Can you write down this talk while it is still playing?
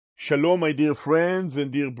Shalom, my dear friends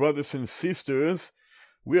and dear brothers and sisters.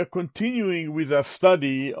 We are continuing with our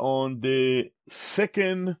study on the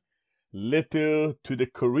second letter to the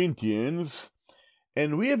Corinthians,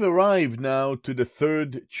 and we have arrived now to the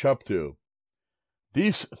third chapter.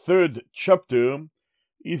 This third chapter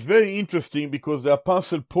is very interesting because the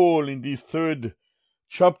Apostle Paul in this third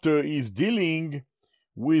chapter is dealing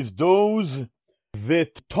with those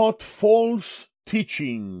that taught false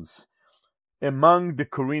teachings among the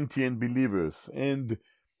Corinthian believers. And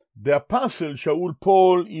the Apostle Shaul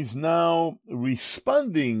Paul is now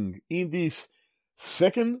responding in this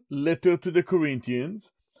second letter to the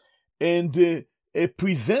Corinthians and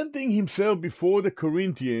presenting himself before the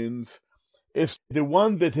Corinthians as the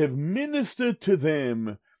one that have ministered to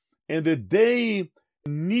them and that they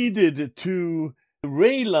needed to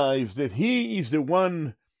realize that he is the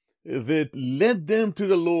one that led them to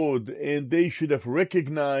the Lord, and they should have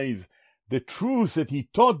recognized the truth that he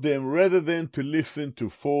taught them rather than to listen to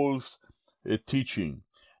false teaching.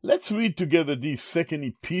 Let's read together this second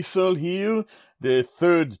epistle here, the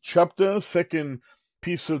third chapter, second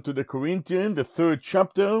epistle to the Corinthians, the third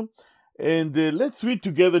chapter, and let's read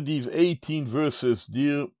together these 18 verses,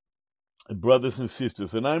 dear brothers and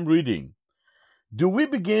sisters, and I'm reading. Do we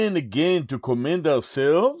begin again to commend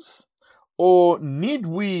ourselves, or need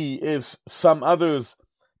we, as some others,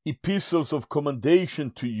 epistles of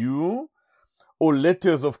commendation to you, or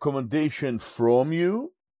letters of commendation from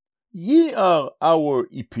you? Ye are our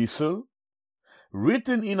epistle,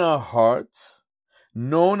 written in our hearts,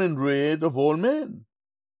 known and read of all men.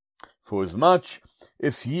 Forasmuch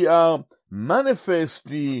as ye are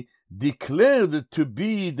manifestly declared to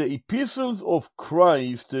be the epistles of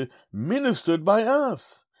Christ ministered by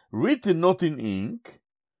us, written not in ink,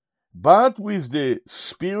 but with the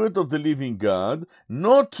Spirit of the living God,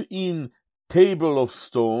 not in table of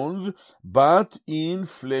stones, but in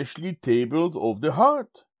fleshly tables of the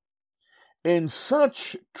heart. And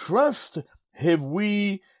such trust have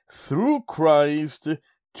we through Christ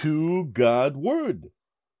to God's word.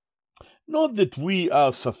 Not that we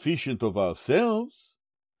are sufficient of ourselves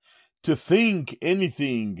to think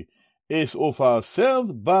anything as of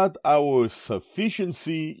ourselves, but our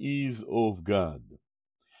sufficiency is of God,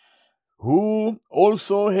 who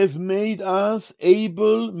also has made us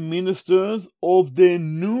able ministers of the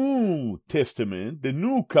New Testament, the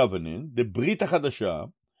New Covenant, the Brit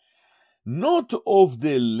HaChadashah, not of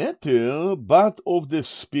the letter, but of the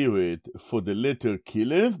Spirit. For the letter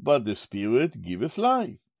killeth, but the Spirit giveth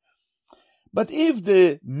life. But if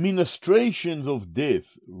the ministrations of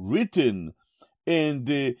death, written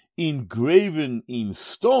and engraven in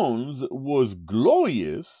stones, was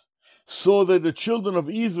glorious, so that the children of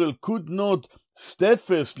Israel could not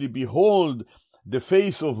steadfastly behold the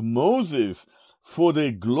face of Moses for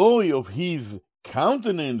the glory of his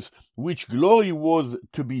countenance, which glory was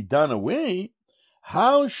to be done away,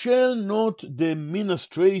 how shall not the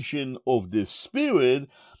ministration of the Spirit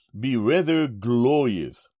be rather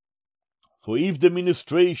glorious? For if the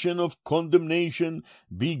ministration of condemnation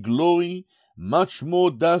be glory, much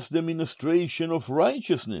more does the ministration of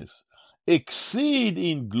righteousness exceed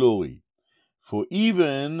in glory. For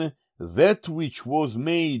even that which was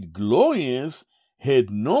made glorious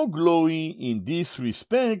had no glory in this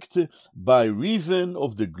respect by reason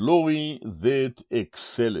of the glory that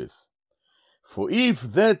excelleth. For if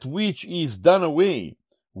that which is done away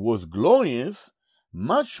was glorious,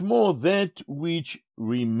 much more that which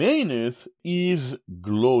remaineth is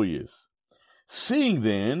glorious. Seeing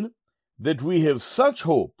then that we have such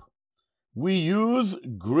hope, we use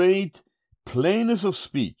great plainness of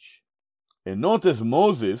speech, and not as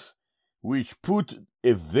Moses, which put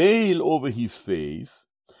a veil over his face,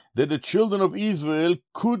 that the children of Israel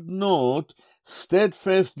could not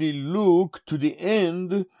steadfastly look to the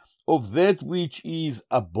end of that which is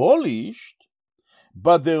abolished,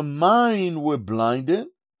 but their mind were blinded.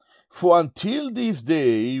 For until this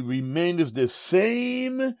day remaineth the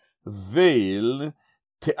same veil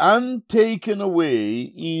untaken away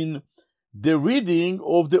in the reading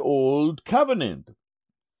of the old covenant,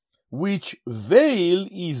 which veil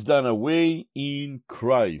is done away in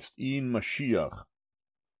Christ, in Mashiach.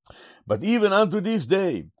 But even unto this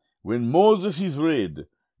day, when Moses is read,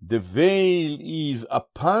 the veil is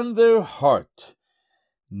upon their heart.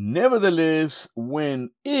 Nevertheless,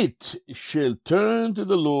 when it shall turn to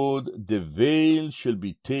the Lord, the veil shall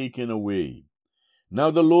be taken away. Now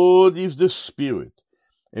the Lord is the Spirit,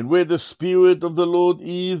 and where the Spirit of the Lord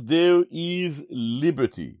is, there is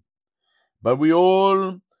liberty. But we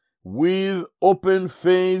all, with open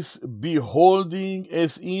face, beholding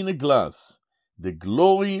as in a glass the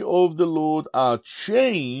glory of the Lord, are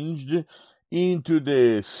changed into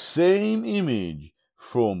the same image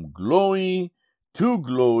from glory to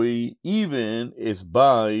glory, even as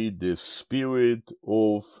by the Spirit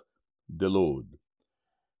of the Lord.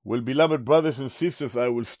 Well, beloved brothers and sisters, I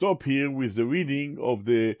will stop here with the reading of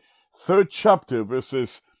the 3rd chapter,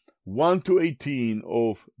 verses 1 to 18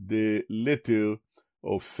 of the letter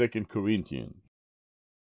of 2 Corinthians.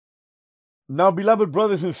 Now, beloved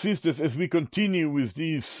brothers and sisters, as we continue with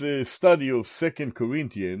this study of 2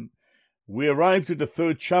 Corinthians, we arrive to the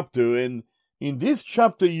 3rd chapter, and in this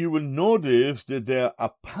chapter you will notice that the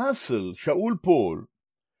apostle, Shaul Paul,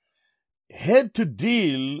 had to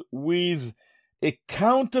deal with a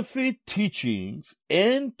counterfeit teachings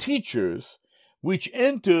and teachers which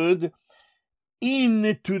entered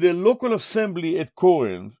into the local assembly at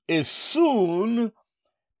Corinth as soon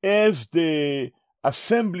as the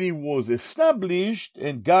assembly was established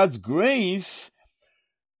and God's grace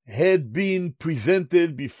had been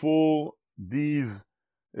presented before these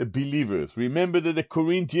believers. Remember that the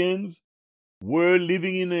Corinthians were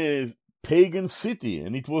living in a pagan city,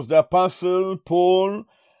 and it was the apostle Paul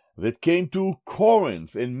that came to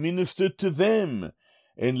Corinth and ministered to them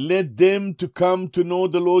and led them to come to know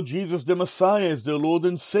the Lord Jesus the Messiah as their Lord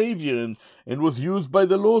and Savior, and was used by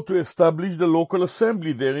the Lord to establish the local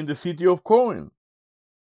assembly there in the city of Corinth.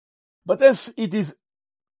 But as it is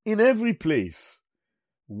in every place,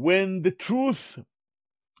 when the truth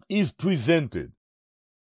is presented,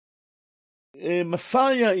 a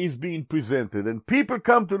Messiah is being presented, and people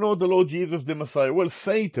come to know the Lord Jesus the Messiah, well,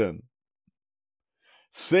 Satan,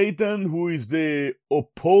 who is the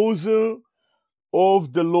opposer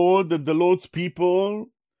of the Lord and the Lord's people,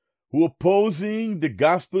 who opposing the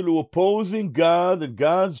gospel, who opposing God and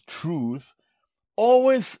God's truth,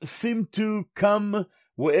 always seem to come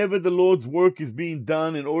wherever the Lord's work is being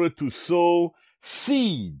done in order to sow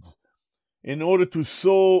seeds, in order to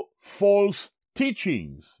sow false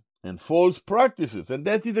teachings and false practices. And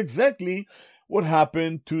that is exactly what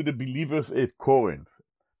happened to the believers at Corinth.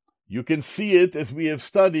 You can see it as we have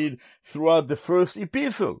studied throughout the first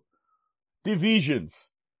epistle. Divisions,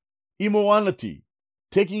 immorality,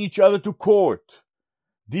 taking each other to court,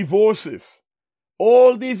 divorces,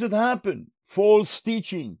 all these that happen, false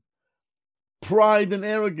teaching, pride and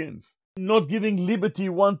arrogance, not giving liberty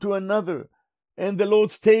one to another, and the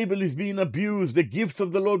Lord's table is being abused, the gifts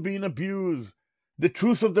of the Lord being abused, the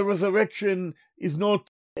truth of the resurrection is not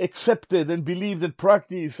accepted and believed and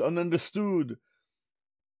practiced and understood.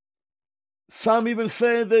 Some even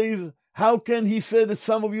say how can he say that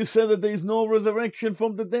some of you say that there is no resurrection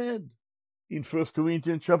from the dead? In 1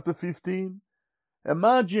 Corinthians chapter 15.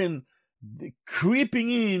 Imagine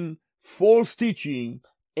creeping in false teaching,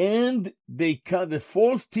 and the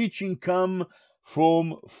false teaching come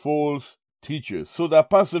from false teachers. So the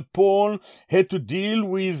Apostle Paul had to deal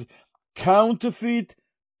with counterfeit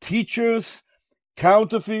teachers,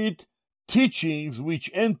 counterfeit teachings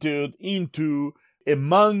which entered into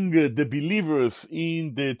among the believers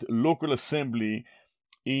in that local assembly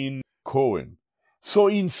in Corinth. So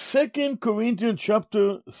in 2 Corinthians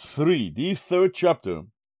chapter 3, this 3rd chapter,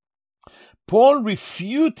 Paul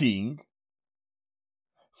refuting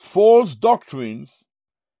false doctrines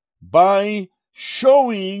by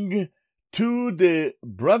showing to the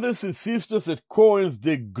brothers and sisters at Corinth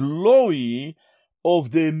the glory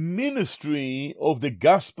of the ministry of the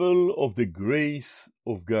gospel of the grace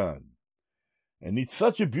of God. And it's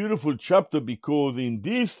such a beautiful chapter because in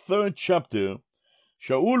this 3rd chapter,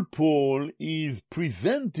 Shaul Paul is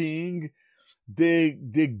presenting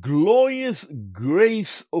the glorious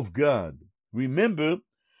grace of God. Remember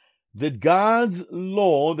that God's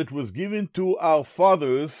law that was given to our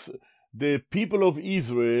fathers, the people of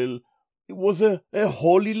Israel, it was a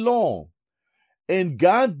holy law. And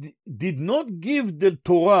God did not give the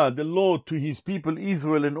Torah, the law, to his people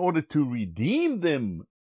Israel in order to redeem them.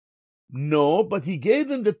 No, but he gave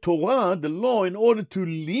them the Torah, the law, in order to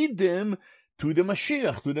lead them to the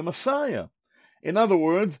Mashiach, to the Messiah. In other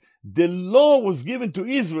words, the law was given to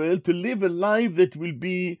Israel to live a life that will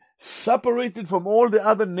be separated from all the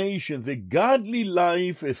other nations, a godly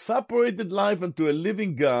life, a separated life unto a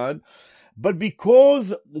living God. But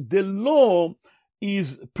because the law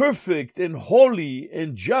is perfect and holy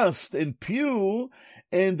and just and pure,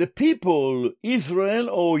 and the people, Israel,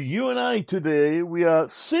 or you and I today, we are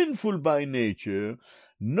sinful by nature,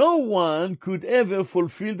 no one could ever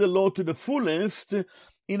fulfill the law to the fullest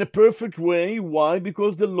in a perfect way. Why?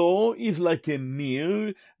 Because the law is like a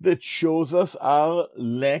mirror that shows us our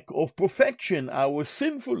lack of perfection, our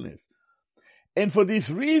sinfulness. And for this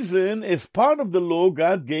reason, as part of the law,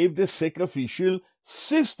 God gave the sacrificial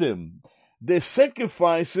system, the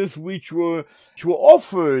sacrifices which were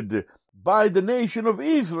offered by the nation of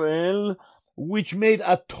Israel, which made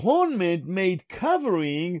atonement, made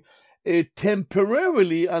covering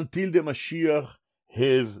temporarily until the Mashiach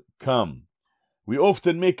has come. We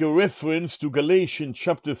often make a reference to Galatians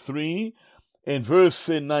chapter 3 and verse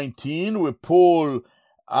 19, where Paul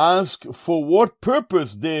asks, for what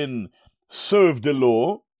purpose then served the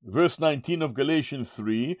law? Verse 19 of Galatians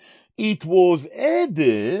 3, it was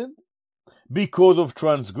added because of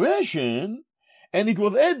transgression, and it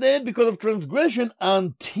was added because of transgression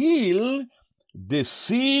until the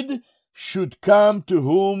seed should come to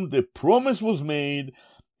whom the promise was made,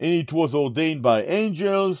 and it was ordained by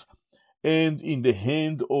angels and in the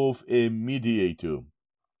hand of a mediator.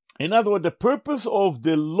 In other words, the purpose of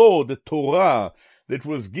the law, the Torah, that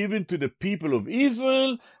was given to the people of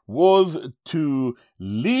Israel was to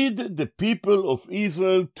lead the people of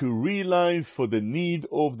Israel to realize for the need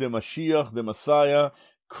of the Mashiach, the Messiah,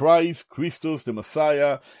 Christus, the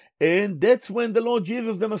Messiah. And that's when the Lord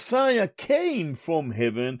Jesus, the Messiah, came from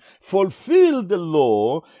heaven, fulfilled the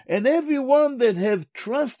law, and everyone that have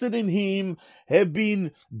trusted in him have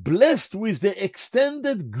been blessed with the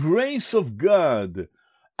extended grace of God,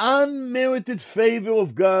 unmerited favor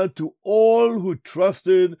of God to all who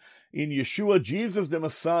trusted in Yeshua, Jesus, the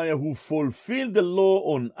Messiah, who fulfilled the law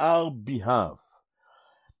on our behalf.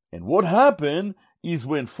 And what happened is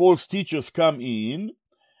when false teachers come in,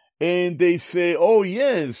 and they say, oh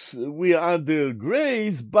yes, we are under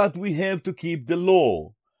grace, but we have to keep the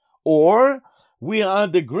law. Or, we are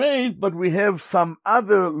under grace, but we have some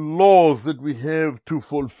other laws that we have to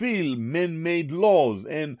fulfill, man-made laws.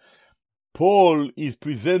 And Paul is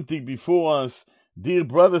presenting before us, dear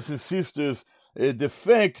brothers and sisters, the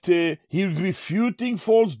fact he's refuting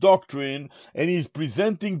false doctrine, and he's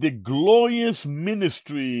presenting the glorious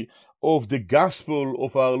ministry of the gospel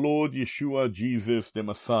of our Lord Yeshua Jesus the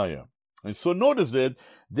Messiah. And so notice that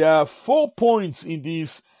there are 4 points in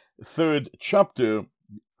this third chapter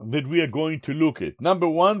that we are going to look at. Number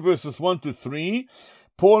 1, verses 1 to 3,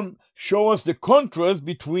 Paul shows us the contrast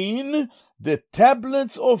between the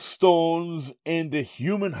tablets of stones and the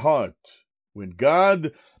human heart. When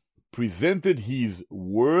God presented his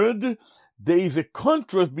word, there is a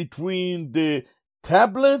contrast between the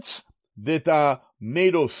tablets that are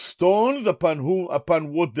made of stones upon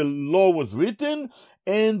what the law was written,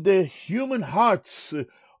 and the human hearts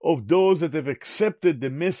of those that have accepted the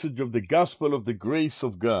message of the gospel of the grace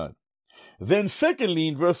of God. Then secondly,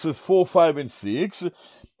 in verses 4, 5, and 6,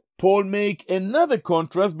 Paul makes another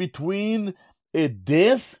contrast between a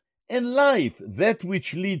death and life, that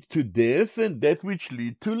which leads to death and that which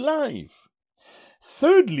leads to life.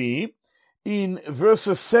 Thirdly, in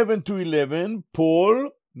verses 7 to 11,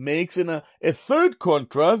 Paul makes a third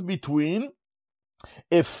contrast between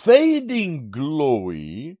a fading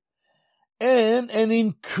glory and an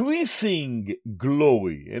increasing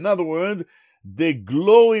glory. In other words, the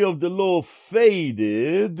glory of the law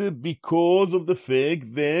faded because of the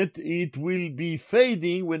fact that it will be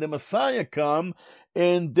fading when the Messiah comes,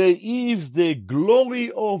 and there is the glory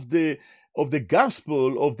of the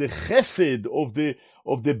gospel, of the chesed, of the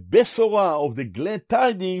besorah, of the glad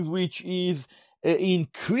tidings, which is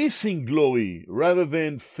increasing glory rather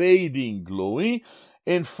than fading glory.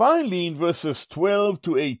 And finally, in verses 12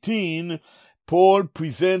 to 18, Paul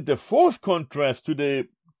presents the fourth contrast to the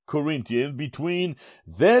Corinthians between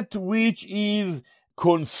that which is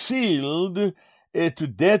concealed to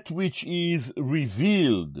that which is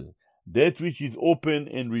revealed, that which is open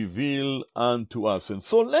and revealed unto us. And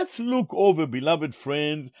so let's look over, beloved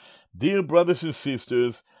friends, dear brothers and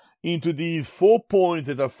sisters, into these 4 points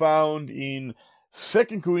that are found in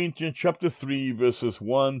 2 Corinthians chapter 3, verses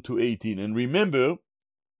 1 to 18. And remember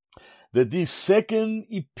that this second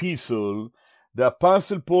epistle, the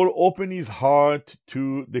Apostle Paul opened his heart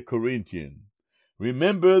to the Corinthians.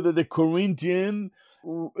 Remember that the Corinthians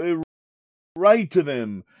write to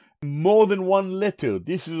them more than one letter.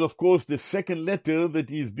 This is, of course, the second letter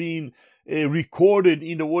that is being recorded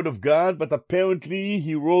in the Word of God, but apparently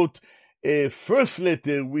he wrote a first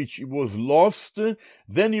letter which was lost.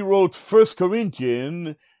 Then he wrote 1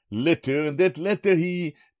 Corinthians letter, and that letter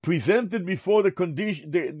he presented before the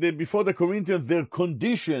Corinthians their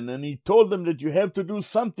condition, and he told them that you have to do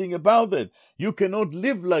something about it. You cannot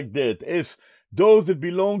live like that as those that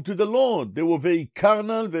belong to the Lord. They were very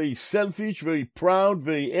carnal, very selfish, very proud,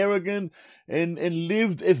 very arrogant, and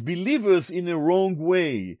lived as believers in a wrong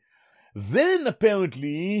way. Then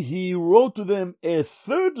apparently he wrote to them a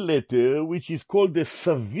third letter, which is called the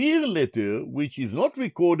severe letter, which is not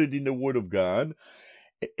recorded in the Word of God.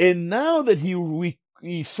 And now that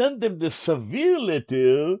he sent them the severe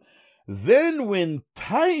letter, Then when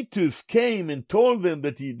Titus came and told them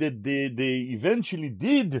that they eventually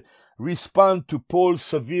did respond to Paul's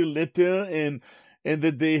severe letter and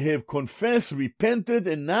that they have confessed, repented,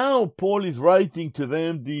 and now Paul is writing to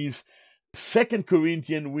them these 2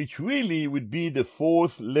 Corinthians, which really would be the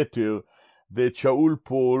fourth letter that Shaul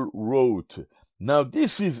Paul wrote. Now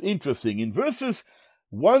this is interesting. In verses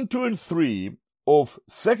 1, 2, and 3 of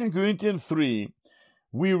 2 Corinthians 3,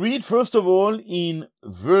 we read first of all in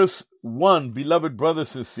verse 1, beloved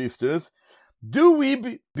brothers and sisters, do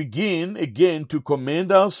we begin again to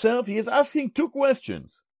commend ourselves? He is asking two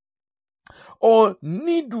questions. Or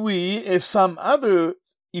need we, as some other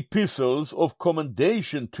epistles of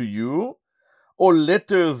commendation to you, or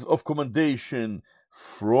letters of commendation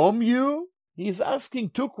from you? He's asking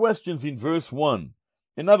two questions in verse 1.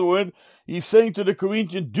 In other words, he's saying to the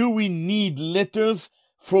Corinthians, do we need letters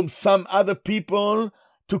from some other people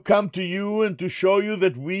to come to you and to show you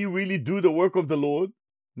that we really do the work of the Lord?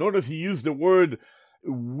 Notice he used the word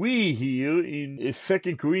we here in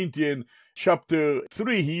 2 Corinthians chapter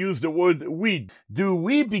 3. He used the word we. Do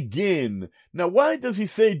we begin? Now, why does he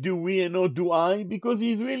say do we and not do I? Because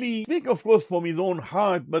he's really speaking, of course, from his own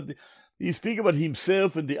heart, but he's speaking about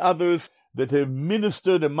himself and the others that have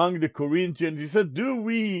ministered among the Corinthians. He said, do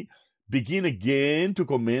we begin again to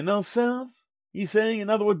commend ourselves? He's saying, in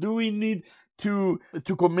other words, do we need to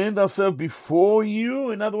commend ourselves before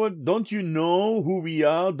you? In other words, don't you know who we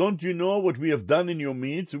are? Don't you know what we have done in your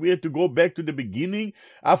midst? We had to go back to the beginning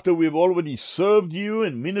after we've already served you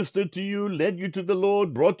and ministered to you, led you to the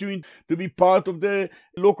Lord, brought you in to be part of the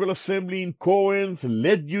local assembly in Corinth,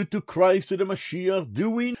 led you to Christ, to the Mashiach.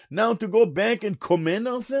 Do we now to go back and commend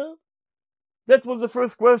ourselves? That was the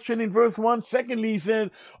first question in verse 1. Secondly, he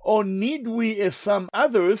said, or need we, as some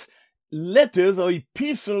others, letters or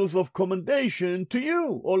epistles of commendation to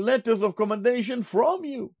you, or letters of commendation from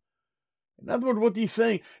you? In other words, what he's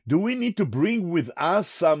saying, do we need to bring with us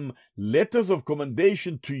some letters of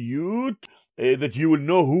commendation to you, that you will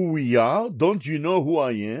know who we are? Don't you know who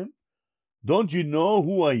I am? Don't you know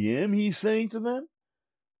who I am? He's saying to them.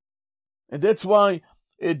 And that's why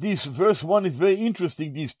this verse 1 is very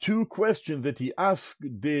interesting, these two questions that he asked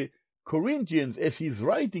the Corinthians as he's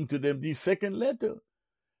writing to them this second letter.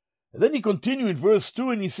 And then he continues in verse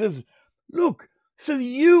 2 and he says, look, he says,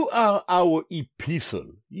 you are our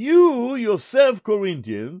epistle. You yourself,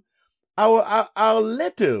 Corinthians, our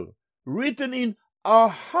letter written in our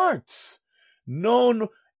hearts, known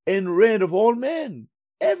and read of all men.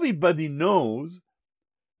 Everybody knows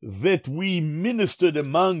that we ministered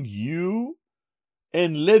among you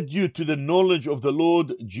and led you to the knowledge of the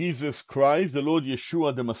Lord Jesus Christ, the Lord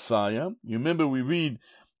Yeshua the Messiah. You remember we read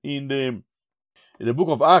in the book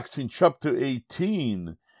of Acts in chapter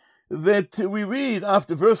 18, that we read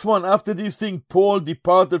after verse 1, after this thing, Paul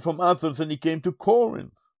departed from Athens and he came to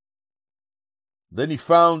Corinth. Then he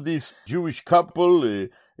found this Jewish couple,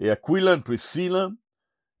 Aquila and Priscilla.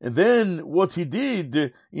 And then what he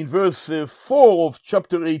did in verse 4 of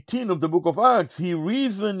chapter 18 of the book of Acts, he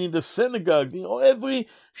reasoned in the synagogue. Every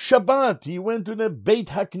Shabbat he went to the Beit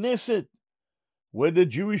HaKnesset, where the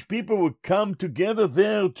Jewish people would come together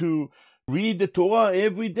there to read the Torah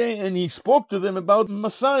every day, and he spoke to them about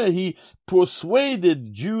Messiah. He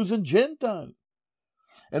persuaded Jews and Gentiles.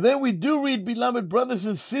 And then we do read, beloved brothers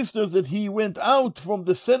and sisters, that he went out from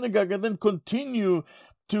the synagogue and then continued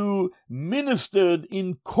to minister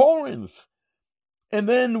in Corinth. And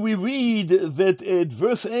then we read that at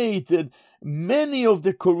verse 8, that many of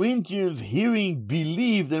the Corinthians hearing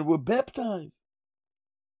believed and were baptized.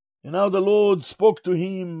 And now the Lord spoke to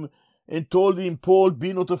him and told him, Paul,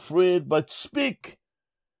 be not afraid, but speak.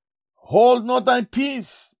 Hold not thy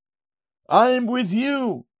peace. I am with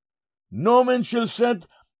you. No man shall set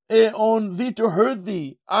on thee to hurt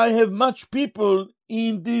thee. I have much people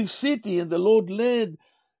in this city. And the Lord led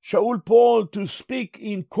Shaul Paul to speak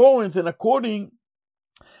in Corinth. And according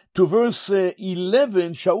to verse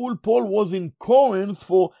 11, Shaul Paul was in Corinth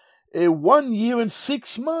for 1 year and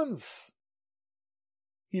 6 months.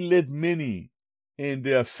 He led many, and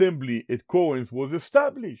the assembly at Corinth was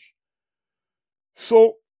established.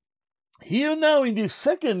 So, here now in this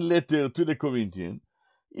second letter to the Corinthians,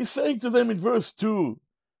 he's saying to them in verse 2,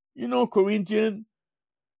 Corinthian,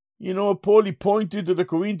 Paul, he pointed to the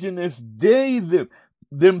Corinthians as they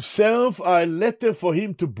themselves are a letter for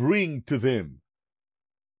him to bring to them.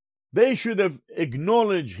 They should have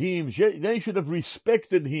acknowledged him, they should have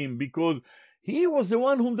respected him, because he was the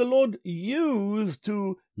one whom the Lord used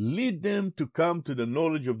to lead them to come to the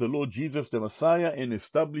knowledge of the Lord Jesus the Messiah and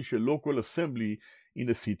establish a local assembly in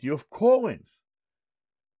the city of Corinth.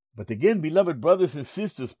 But again, beloved brothers and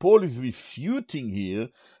sisters, Paul is refuting here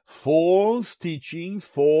false teachings,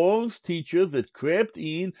 false teachers that crept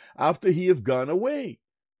in after he have gone away.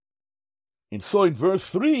 And so in verse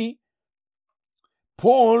 3,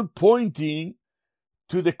 Paul pointing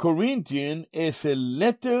to the Corinthian as a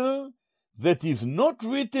letter that is not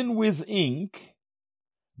written with ink,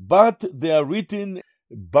 but they are written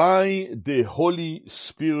by the Holy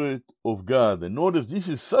Spirit of God. And notice this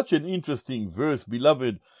is such an interesting verse,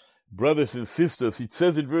 beloved brothers and sisters. It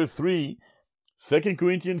says in verse 3, 2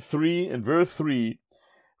 Corinthians 3 and verse 3,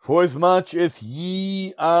 "Forasmuch as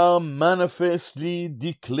ye are manifestly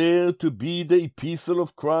declared to be the epistle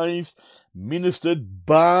of Christ, ministered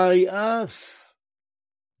by us."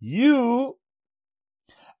 You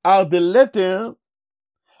are the letter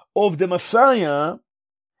of the Messiah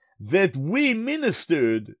that we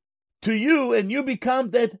ministered to you, and you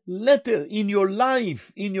become that letter in your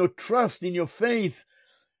life, in your trust, in your faith,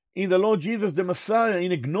 in the Lord Jesus the Messiah,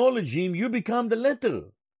 in acknowledging Him, you become the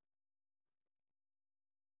letter.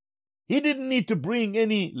 He didn't need to bring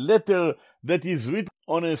any letter that is written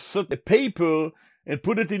on a certain paper and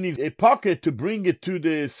put it in his pocket to bring it to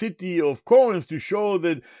the city of Corinth to show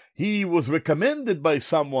that he was recommended by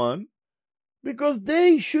someone, because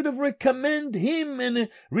they should have recommended him and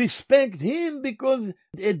respect him, because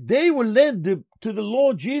they were led to the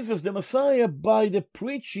Lord Jesus the Messiah by the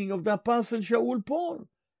preaching of the Apostle Shaul Paul.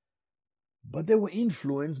 But they were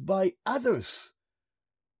influenced by others.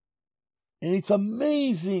 And it's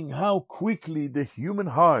amazing how quickly the human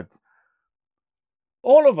heart,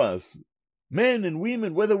 all of us, men and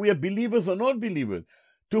women, whether we are believers or not believers,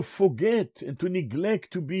 to forget and to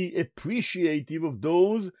neglect to be appreciative of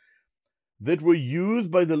those that were used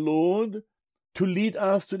by the Lord to lead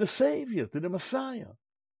us to the Savior, to the Messiah.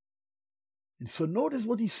 And so notice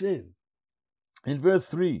what he says in verse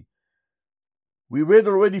 3. We read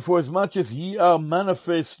already, "Forasmuch as ye are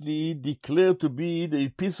manifestly declared to be the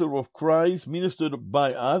epistle of Christ, ministered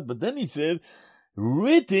by us." But then he says,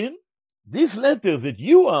 "Written," these letters that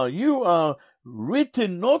you are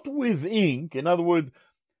written not with ink. In other words,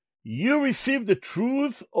 you receive the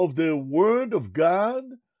truth of the Word of God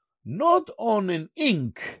not on an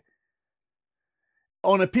ink,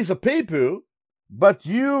 on a piece of paper, but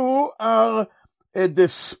you are the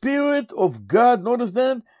Spirit of God. Notice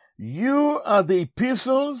that? You are the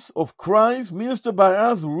epistles of Christ, ministered by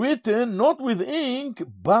us, written not with ink,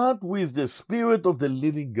 but with the Spirit of the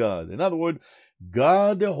living God. In other words,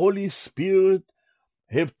 God, the Holy Spirit,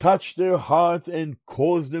 have touched their hearts and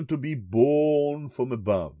caused them to be born from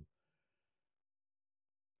above.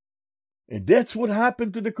 And that's what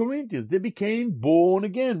happened to the Corinthians. They became born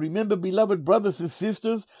again. Remember, beloved brothers and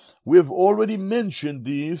sisters, we have already mentioned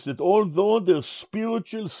this, that although their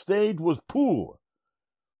spiritual state was poor,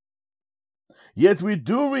 yet we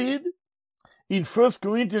do read in 1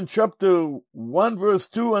 Corinthians chapter 1 verse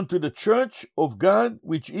 2, "Unto the church of God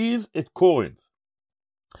which is at Corinth,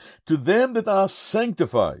 to them that are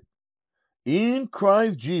sanctified in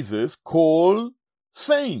Christ Jesus, call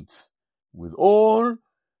saints, with all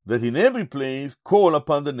that in every place call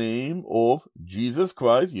upon the name of Jesus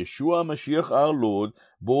Christ, Yeshua Mashiach our Lord,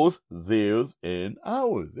 both theirs and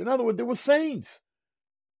ours." In other words, they were saints.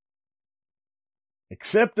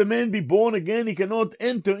 Except a man be born again, he cannot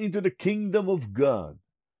enter into the kingdom of God.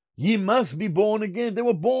 Ye must be born again. They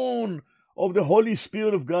were born of the Holy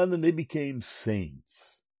Spirit of God, and they became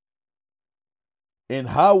saints. And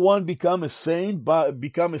how one become a saint,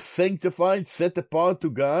 become a sanctified, set apart to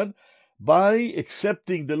God, by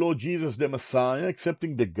accepting the Lord Jesus the Messiah,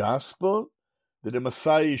 accepting the gospel, that the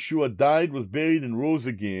Messiah Yeshua died, was buried, and rose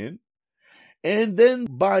again. And then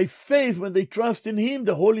by faith, when they trust in Him,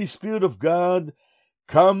 the Holy Spirit of God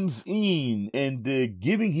comes in and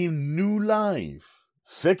giving him new life.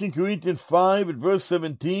 2 Corinthians 5 at verse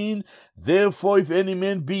 17, "Therefore, if any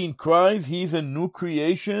man be in Christ, he is a new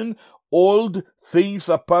creation. Old things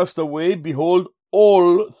are passed away. Behold,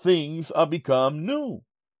 all things are become new."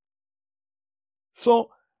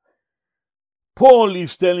 So, Paul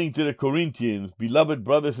is telling to the Corinthians, beloved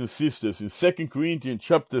brothers and sisters, in 2 Corinthians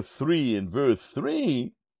chapter 3 and verse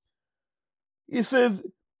 3, he says,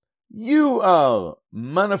 "You are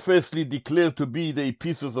manifestly declared to be the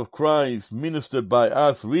epistles of Christ, ministered by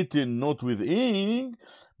us, written not with ink,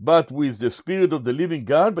 but with the Spirit of the living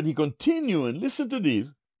God." But he continues, and listen to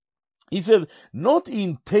this. He says, "Not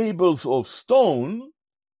in tables of stone,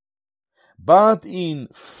 but in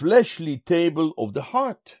fleshly table of the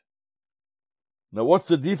heart." Now, what's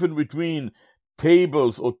the difference between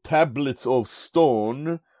tables or tablets of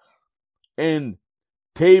stone and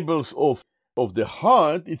tables of the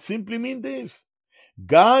heart? It simply means this: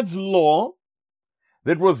 God's law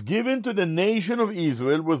that was given to the nation of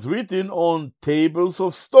Israel was written on tables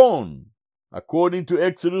of stone, according to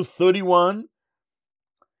Exodus 31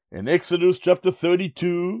 and Exodus chapter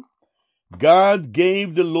 32. God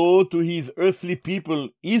gave the law to his earthly people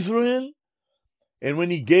Israel, and when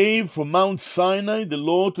he gave from Mount Sinai the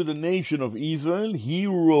law to the nation of Israel, he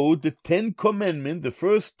wrote the 10 Commandments, the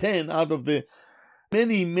first 10 out of the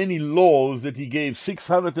many, many laws that he gave,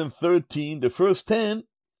 613. The first 10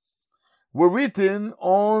 were written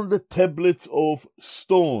on the tablets of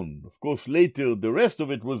stone. Of course, later the rest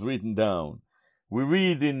of it was written down. We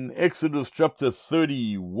read in Exodus chapter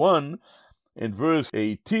 31 and verse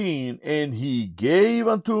 18, "And he gave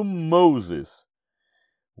unto Moses,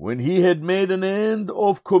 when he had made an end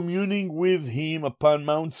of communing with him upon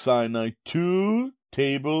Mount Sinai, 2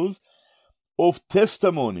 tables of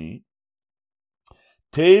testimony,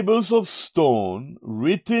 tables of stone,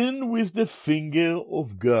 written with the finger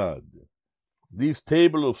of God." This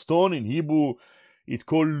table of stone, in Hebrew, it's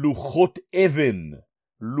called Luchot Even.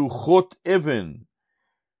 Luchot Even.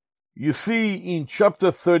 You see, in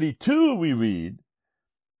chapter 32, we read,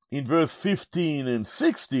 in verse 15 and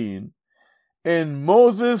 16, "And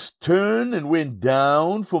Moses turned and went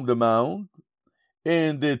down from the mount,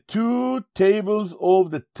 and the 2 tables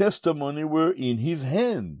of the testimony were in his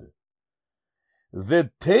hand.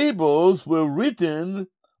 The tables were written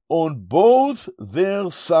on both their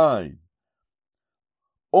sides.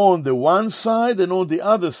 On the one side and on the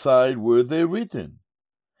other side were they written.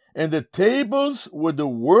 And the tables were the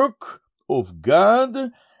work of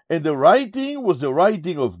God, and the writing was the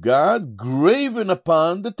writing of God, graven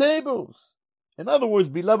upon the tables." In other words,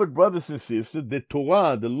 beloved brothers and sisters, the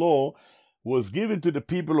Torah, the law, was given to the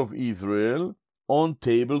people of Israel on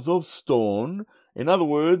tables of stone. In other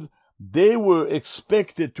words, they were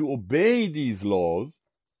expected to obey these laws.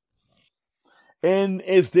 And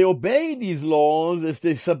as they obey these laws, as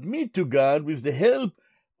they submit to God with the help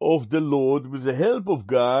of the Lord, with the help of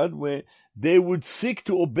God, where they would seek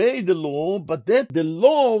to obey the law, but that the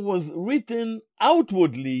law was written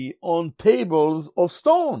outwardly on tables of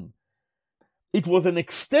stone. It was an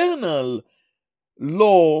external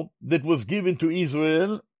law that was given to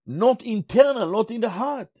Israel, not internal, not in the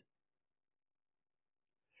heart.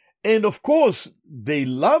 And of course, they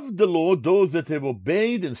loved the Lord, those that have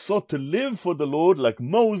obeyed and sought to live for the Lord, like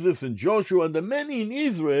Moses and Joshua and the many in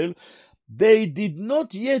Israel. They did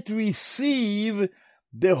not yet receive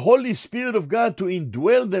the Holy Spirit of God to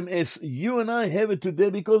indwell them as you and I have it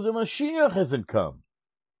today, because the Mashiach hasn't come.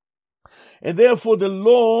 And therefore the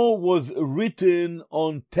law was written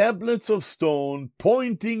on tablets of stone,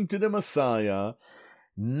 pointing to the Messiah.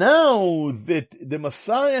 Now that the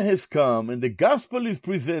Messiah has come and the gospel is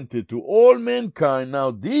presented to all mankind, now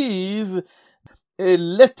a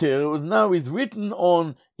letter now is written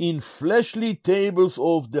on in fleshly tables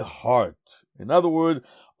of the heart. In other words,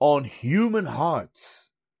 on human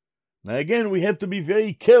hearts. Now again, we have to be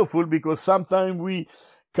very careful, because sometimes we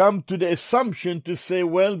come to the assumption to say,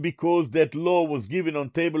 well, because that law was given on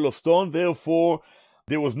table of stone, therefore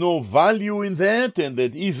there was no value in that, and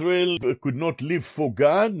that Israel could not live for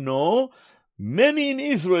God. No, many in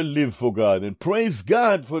Israel live for God, and praise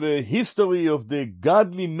God for the history of the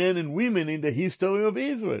godly men and women in the history of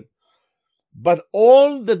Israel. But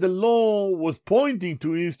all that the law was pointing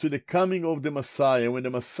to is to the coming of the Messiah. When the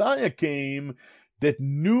Messiah came, that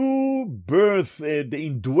new birth, the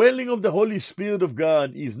indwelling of the Holy Spirit of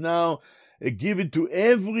God is now given to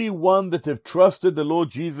everyone that have trusted the Lord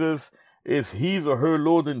Jesus as his or her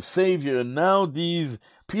Lord and Savior. And now these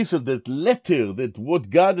pieces, that letter, that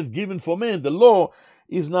what God has given for man, the law,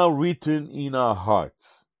 is now written in our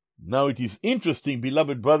hearts. Now it is interesting,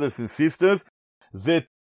 beloved brothers and sisters, that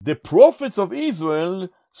the prophets of Israel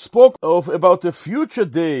spoke about a future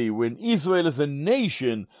day when Israel as a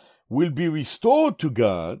nation will be restored to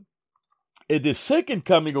God at the second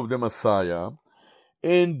coming of the Messiah.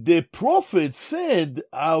 And the prophet said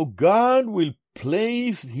how God will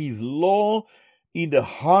place his law in the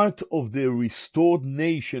heart of the restored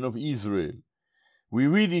nation of Israel. We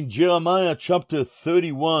read in Jeremiah chapter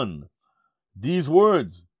 31 these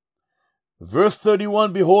words. Verse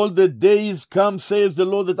 31, "Behold, the days come, says the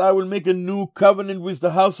Lord, that I will make a new covenant with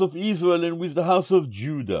the house of Israel and with the house of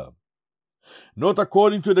Judah. Not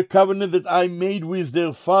according to the covenant that I made with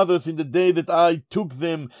their fathers in the day that I took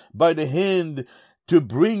them by the hand to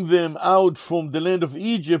bring them out from the land of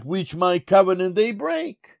Egypt, which my covenant they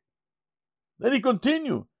break." Then he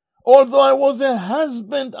continued, "Although I was a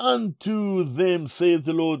husband unto them, says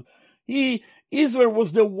the Lord." Israel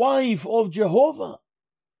was the wife of Jehovah.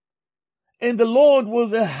 And the Lord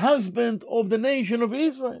was a husband of the nation of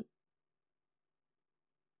Israel.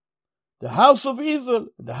 the house of Israel,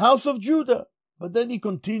 the house of Judah. But then he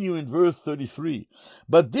continues in verse 33.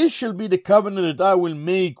 But this shall be the covenant that I will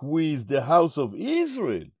make with the house of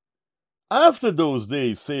Israel. After those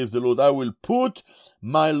days, says the Lord, I will put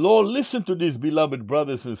my law, listen to this, beloved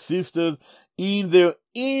brothers and sisters, in their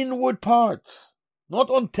inward parts. Not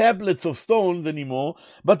on tablets of stones anymore,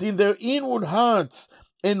 but in their inward hearts,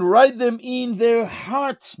 and write them in their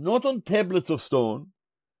hearts, not on tablets of stone.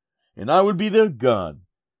 And I will be their God,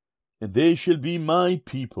 and they shall be my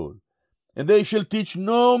people. And they shall teach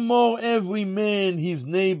no more every man his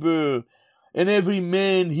neighbor, and every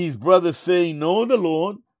man his brother, saying, Know the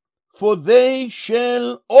Lord, for they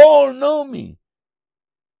shall all know me.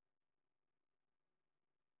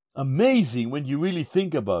 Amazing when you really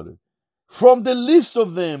think about it. From the least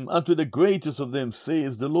of them unto the greatest of them,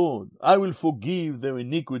 says the Lord, I will forgive their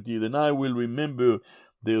iniquity, and I will remember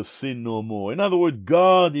their sin no more. In other words,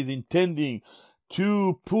 God is intending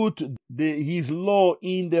to put his law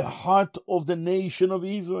in the heart of the nation of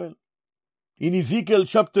Israel. In Ezekiel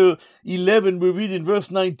chapter 11, we read in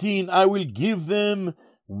verse 19, I will give them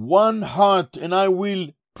one heart, and I will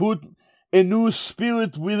put a new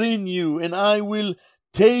spirit within you, and I will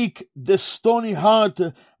take the stony heart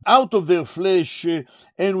out of their flesh,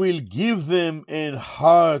 and will give them a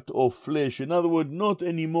heart of flesh. In other words, not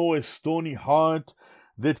anymore a stony heart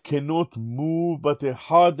that cannot move, but a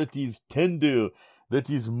heart that is tender, that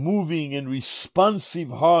is moving and responsive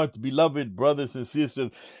heart, beloved brothers and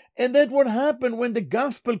sisters. And that's what happened when the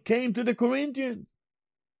gospel came to the Corinthians.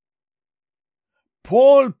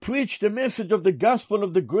 Paul preached the message of the gospel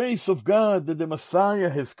of the grace of God, that the Messiah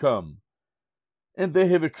has come. And they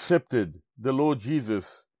have accepted the Lord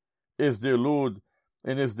Jesus as their Lord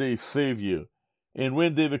and as their Savior. And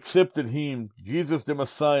when they've accepted him, Jesus the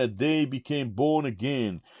Messiah, they became born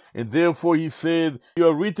again. And therefore he said, you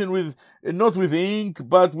are written with, not with ink,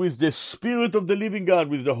 but with the Spirit of the living God,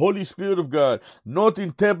 with the Holy Spirit of God, not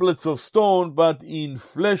in tablets of stone, but in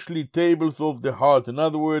fleshly tables of the heart. In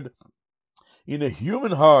other words, in a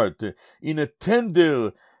human heart, in a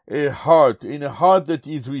tender heart, in a heart that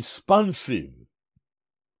is responsive.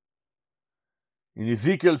 In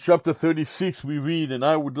Ezekiel chapter 36 we read, and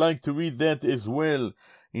I would like to read that as well.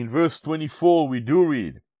 In verse 24 we do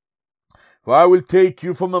read, For I will take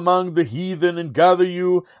you from among the heathen and gather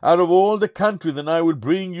you out of all the countries, and I will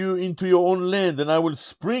bring you into your own land, and I will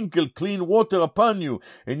sprinkle clean water upon you,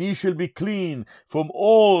 and ye shall be clean from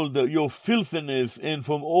all your filthiness, and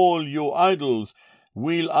from all your idols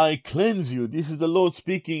will I cleanse you. This is the Lord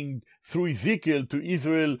speaking through Ezekiel to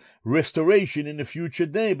Israel, restoration in the future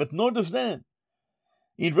day. But notice that.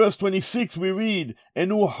 In verse 26 we read, A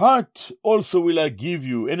new heart also will I give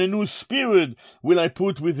you, and a new spirit will I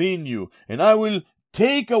put within you, and I will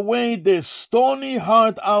take away the stony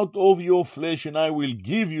heart out of your flesh, and I will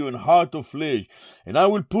give you an heart of flesh, and I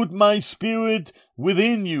will put my spirit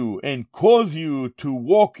within you, and cause you to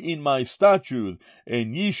walk in my statutes,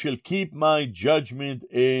 and ye shall keep my judgment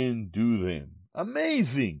and do them.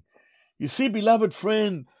 Amazing! You see, beloved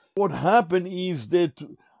friend, what happened is that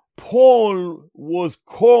Paul was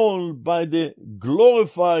called by the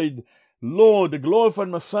glorified Lord, the glorified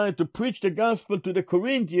Messiah, to preach the gospel to the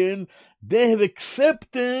Corinthians. They have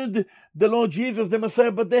accepted the Lord Jesus, the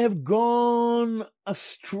Messiah, but they have gone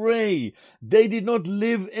astray. They did not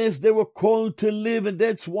live as they were called to live, and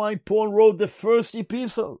that's why Paul wrote the first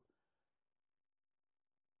epistle.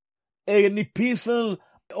 An epistle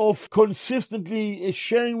of consistently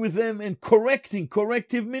sharing with them and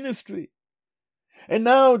corrective ministry. And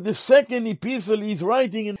now the second epistle he's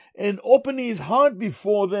writing and opening his heart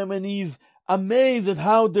before them, and he's amazed at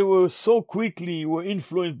how they were so quickly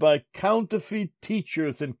influenced by counterfeit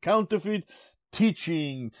teachers and counterfeit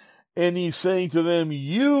teaching. And he's saying to them,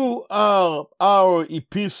 you are our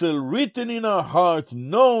epistle written in our hearts,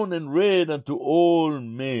 known and read unto all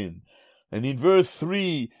men. And in verse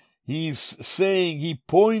 3, he's saying, he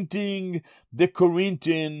pointing the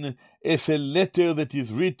Corinthian as a letter that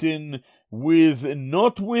is written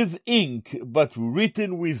not with ink, but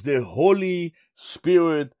written with the Holy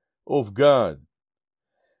Spirit of God.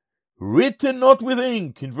 Written not with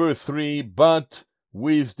ink, in verse 3, but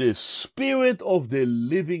with the Spirit of the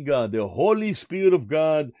living God. The Holy Spirit of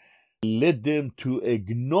God led them to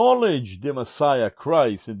acknowledge the Messiah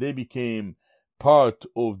Christ, and they became part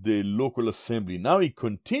of the local assembly. Now he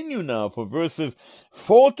continues now for verses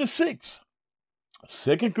 4 to 6.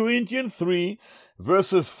 2 Corinthians 3,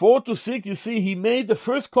 verses 4 to 6, you see, he made the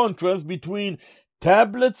first contrast between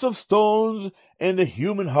tablets of stones and a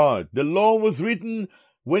human heart. The law was written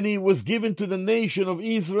when it was given to the nation of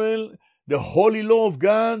Israel, the holy law of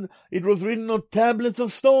God. It was written on tablets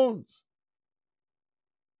of stones.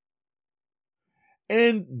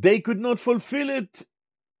 and they could not fulfill it.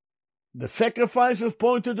 The sacrifices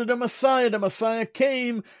pointed to the Messiah. The Messiah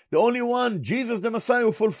came, the only one, Jesus the Messiah,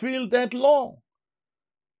 who fulfilled that law.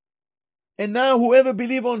 And now whoever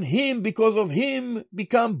believes on him, because of him,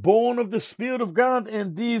 become born of the Spirit of God,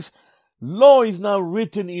 and this law is now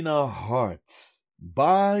written in our hearts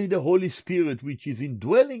by the Holy Spirit, which is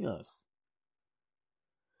indwelling us.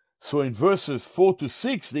 So in verses 4 to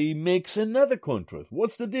 6, he makes another contrast.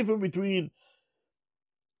 What's the difference between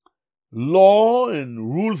law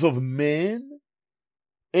and rules of man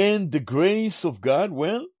and the grace of God?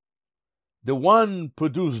 Well, the one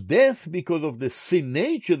produced death because of the sin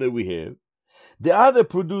nature that we have. The other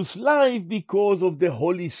produced life because of the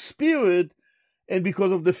Holy Spirit and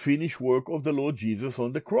because of the finished work of the Lord Jesus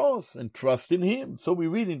on the cross and trust in him. So we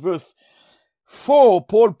read in verse 4,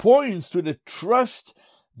 Paul points to the trust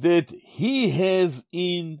that he has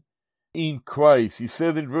in Christ. He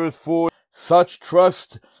says in verse 4, such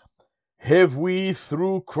trust have we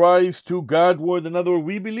through Christ to Godward. In other words,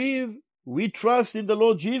 we believe, we trust in the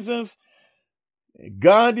Lord Jesus.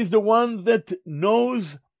 God is the one that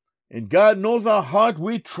knows, and God knows our heart.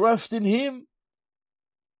 We trust in him.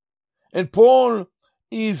 And Paul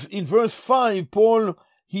is, in verse 5,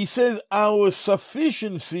 he says, our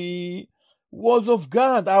sufficiency was of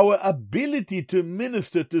God. Our ability to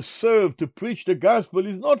minister, to serve, to preach the gospel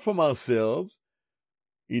is not from ourselves.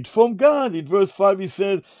 It's from God. In verse 5 he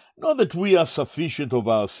says, not that we are sufficient of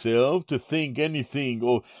ourselves to think anything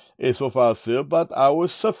or as of ourselves, but our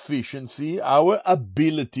sufficiency, our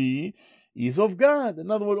ability is of God. In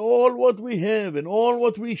other words, all what we have and all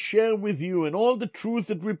what we share with you and all the truth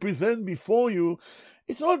that we present before you,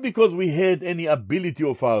 it's not because we had any ability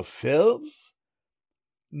of ourselves.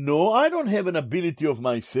 No, I don't have an ability of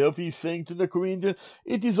myself, he's saying to the Corinthians.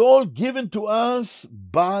 It is all given to us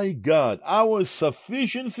by God. Our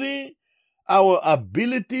sufficiency, our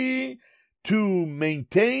ability to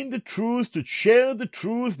maintain the truth, to share the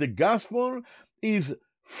truth, the gospel, is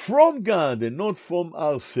from God and not from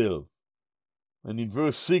ourselves. And in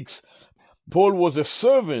verse 6, Paul was a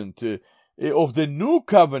servant of the new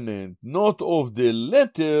covenant, not of the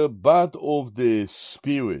letter, but of the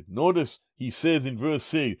Spirit. Notice he says in verse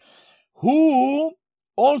 6, who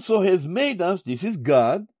also has made us, this is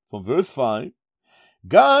God, from verse 5,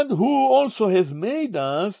 God who also has made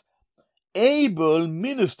us able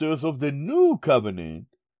ministers of the new covenant,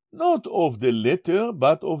 not of the letter,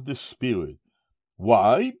 but of the Spirit.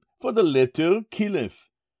 Why? For the letter killeth,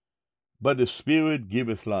 but the Spirit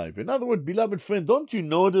giveth life. In other words, beloved friend, don't you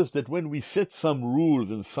notice that when we set some rules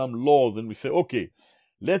and some laws and we say, okay,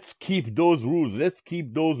 let's keep those rules, let's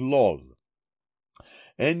keep those laws,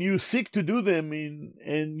 and you seek to do them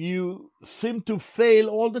and you seem to fail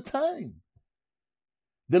all the time.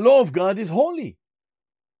 The law of God is holy.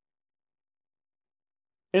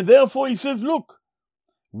 And therefore he says, look,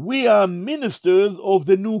 we are ministers of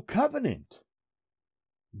the new covenant.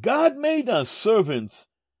 God made us servants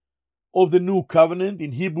of the new covenant,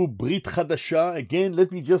 in Hebrew, Brit Chadashah. Again,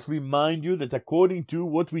 let me just remind you that according to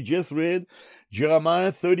what we just read,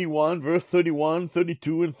 Jeremiah 31, verse 31,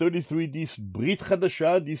 32, and 33, this Brit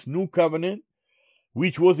Chadashah, this new covenant,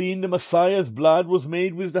 which was in the Messiah's blood, was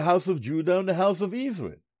made with the house of Judah and the house of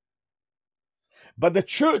Israel. But the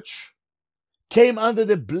church came under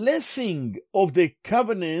the blessing of the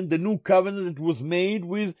covenant, the new covenant that was made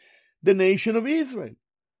with the nation of Israel.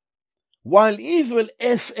 While Israel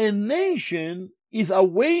as a nation is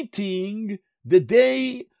awaiting the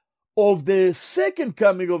day of the second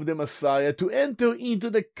coming of the Messiah to enter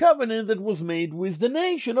into the covenant that was made with the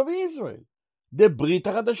nation of Israel, the Brit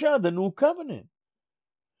HaChadashah, the new covenant.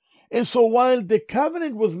 And so while the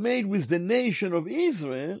covenant was made with the nation of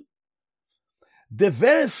Israel, the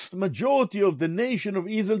vast majority of the nation of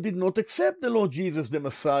Israel did not accept the Lord Jesus the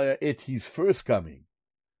Messiah at his first coming.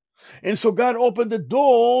 And so God opened the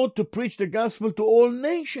door to preach the gospel to all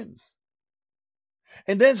nations.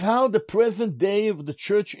 And that's how the present day of the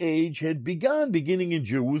church age had begun, beginning in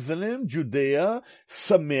Jerusalem, Judea,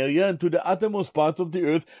 Samaria, and to the uttermost parts of the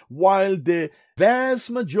earth, while the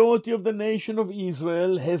vast majority of the nation of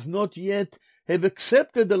Israel has not yet have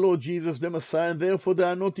accepted the Lord Jesus the Messiah, and therefore they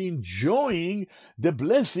are not enjoying the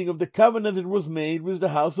blessing of the covenant that was made with the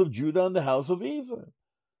house of Judah and the house of Israel.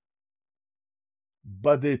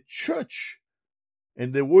 But the church,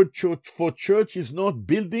 and the word church for church is not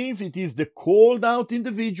buildings, it is the called out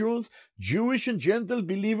individuals, Jewish and Gentile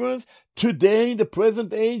believers, today in the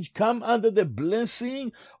present age come under the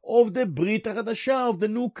blessing of the Brit HaChadashah, of the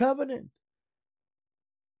new covenant.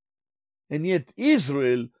 And yet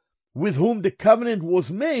Israel, with whom the covenant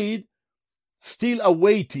was made, still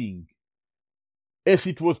awaiting as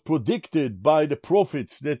it was predicted by the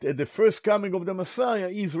prophets that at the first coming of the Messiah,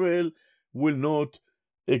 Israel will not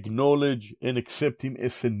acknowledge and accept him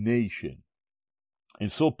as a nation.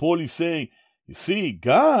 And so Paul is saying, you see,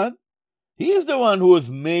 God, he is the one who has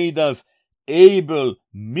made us able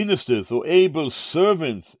ministers or able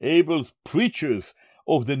servants, able preachers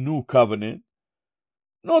of the new covenant,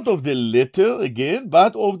 not of the letter again,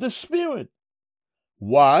 but of the Spirit.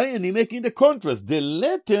 Why? And he's making the contrast. The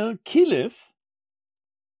letter killeth,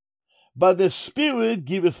 but the Spirit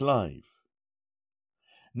giveth life.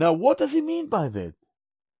 Now, what does he mean by that?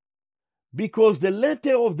 Because the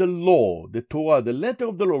letter of the law, the Torah, the letter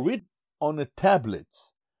of the law written on a tablet,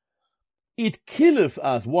 it killeth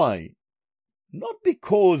us. Why? Not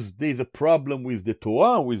because there is a problem with the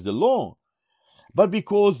Torah, with the law, but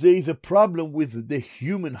because there is a problem with the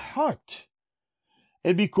human heart.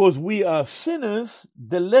 And because we are sinners,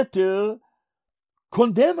 the letter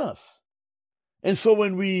condemns us. And so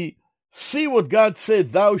when we see what God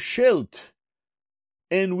said, thou shalt,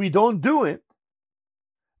 and we don't do it,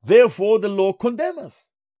 therefore the law condemns us.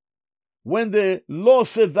 When the law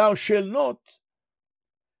said thou shalt not,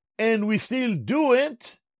 and we still do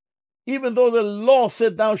it, even though the law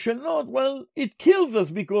said thou shalt not, well, it kills us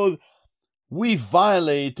because we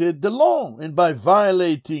violated the law. And by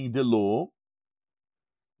violating the law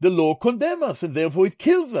condemns us, and therefore it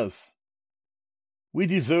kills us. We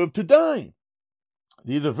deserve to die.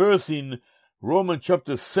 There's a verse in Romans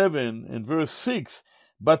chapter 7 and verse 6,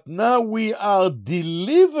 but now we are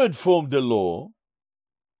delivered from the law.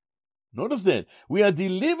 Notice that. We are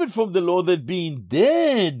delivered from the law, that being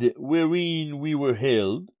dead wherein we were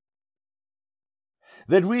held,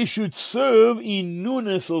 that we should serve in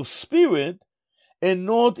newness of spirit and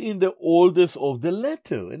not in the oldness of the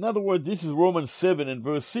letter. In other words, this is Romans 7 and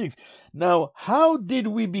verse 6. Now, how did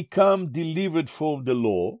we become delivered from the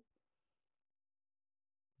law?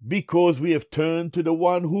 Because we have turned to the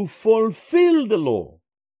one who fulfilled the law.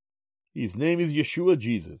 His name is Yeshua,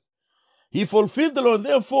 Jesus. He fulfilled the law, and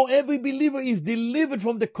therefore every believer is delivered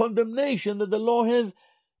from the condemnation that the law has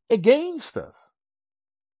against us.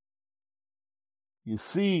 You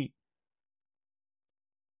see,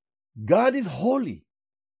 God is holy.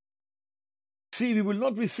 See, we will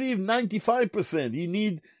not receive 95%. You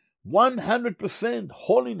need 100%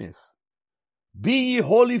 holiness. Be ye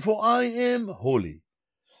holy, for I am holy.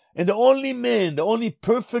 And the only man, the only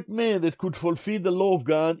perfect man that could fulfill the law of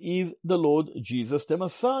God is the Lord Jesus the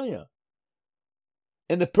Messiah.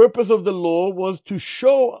 And the purpose of the law was to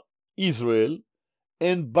show Israel,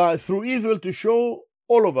 and through Israel to show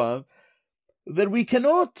all of us, that we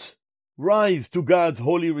cannot rise to God's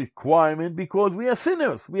holy requirement because we are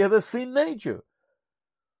sinners. We have a sin nature.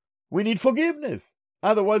 We need forgiveness.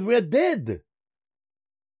 Otherwise, we are dead.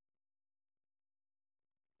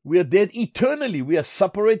 We are dead eternally. We are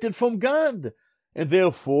separated from God. And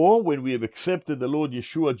therefore, when we have accepted the Lord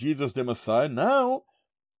Yeshua, Jesus the Messiah, now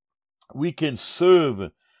we can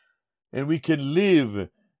serve and we can live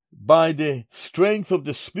by the strength of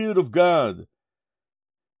the Spirit of God.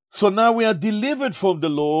 So now we are delivered from the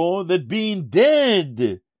law, that being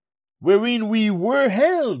dead, wherein we were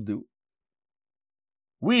held,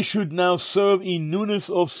 we should now serve in newness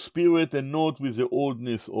of spirit and not with the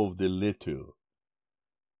oldness of the letter.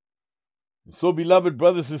 So, beloved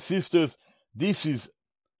brothers and sisters, this is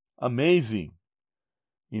amazing.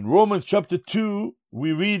 In Romans chapter 2,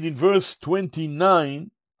 we read in verse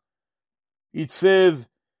 29, it says,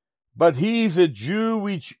 but he is a Jew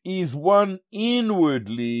which is one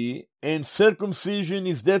inwardly, and circumcision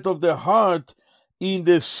is that of the heart in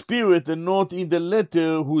the spirit and not in the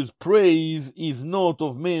letter, whose praise is not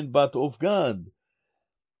of men but of God.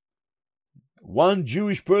 One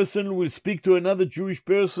Jewish person will speak to another Jewish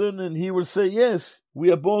person, and he will say, yes, we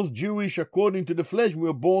are both Jewish according to the flesh. We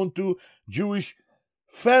are born to Jewish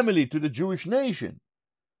family, to the Jewish nation.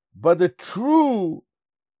 But the true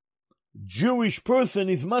Jewish person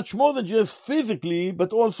is much more than just physically,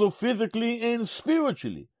 but also physically and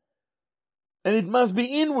spiritually. And it must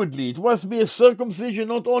be inwardly. It must be a circumcision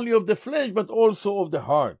not only of the flesh, but also of the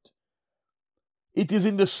heart. It is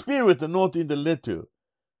in the spirit and not in the letter.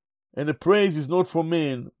 And the praise is not from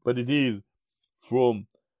man, but it is from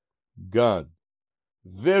God.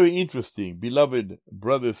 Very interesting, beloved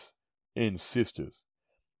brothers and sisters.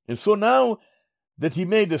 And so now that he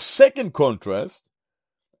made a second contrast,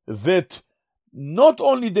 that not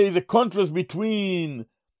only there is a contrast between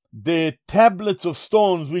the tablets of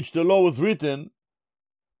stones which the law was written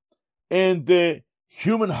and the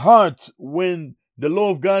human heart when the law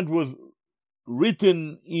of God was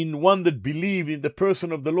written in one that believed in the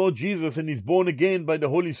person of the Lord Jesus and is born again by the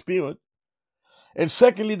Holy Spirit, And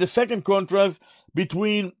secondly, the second contrast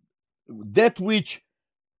between that which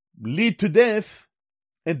lead to death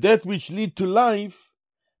and that which lead to life,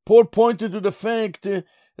 Paul pointed to the fact that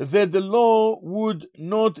the law would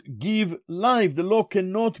not give life. The law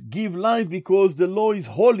cannot give life because the law is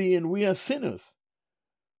holy and we are sinners.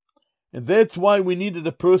 And that's why we needed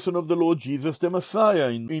the person of the Lord Jesus, the Messiah.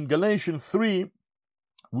 In Galatians 3,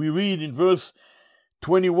 we read in verse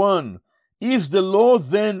 21, is the law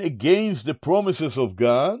then against the promises of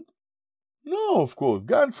God? No, of course.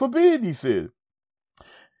 God forbid, he said.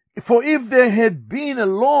 For if there had been a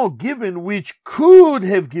law given which could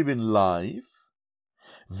have given life,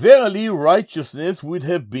 verily righteousness would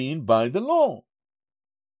have been by the law.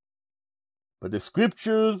 But the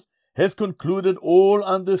Scriptures has concluded all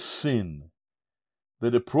under sin,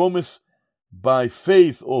 that the promise by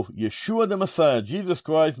faith of Yeshua the Messiah, Jesus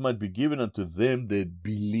Christ, might be given unto them that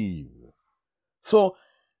believe. So,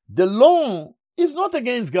 the law is not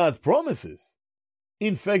against God's promises.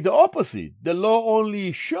 In fact, the opposite. The law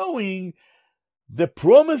only showing the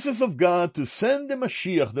promises of God to send the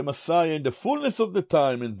Mashiach, the Messiah, in the fullness of the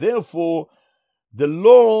time, and therefore the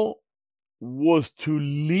law was to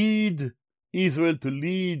lead Israel, to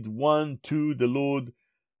lead one to the Lord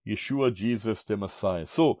Yeshua Jesus the Messiah.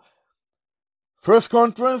 So, first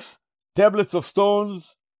contrast, tablets of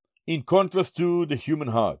stones, in contrast to the human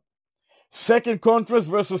heart. Second contrast,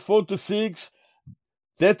 verses 4 to 6,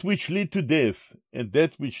 that which lead to death and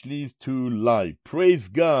that which leads to life. Praise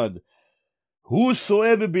God.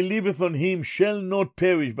 Whosoever believeth on him shall not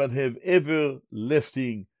perish, but have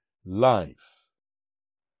everlasting life.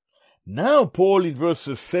 Now Paul in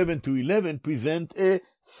verses 7 to 11 present a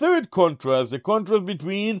third contrast, the contrast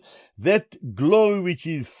between that glory which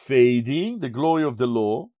is fading, the glory of the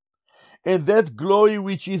law, and that glory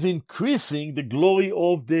which is increasing, the glory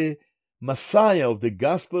of the Messiah, of the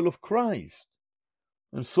gospel of Christ.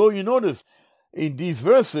 And so you notice in these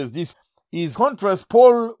verses, this is contrast.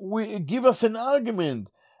 Paul will give us an argument.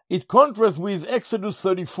 It contrasts with Exodus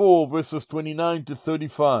 34, verses 29 to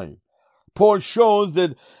 35. Paul shows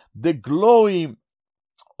that the glory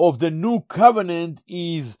of the new covenant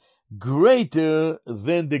is greater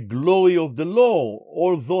than the glory of the law,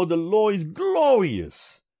 although the law is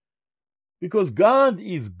glorious. Because God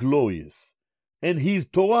is glorious, and His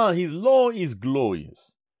Torah, His law is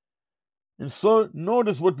glorious. And so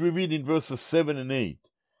notice what we read in verses 7 and 8.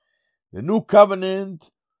 The new covenant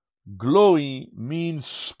glory means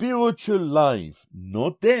spiritual life,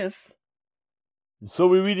 not death. And so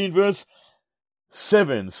we read in verse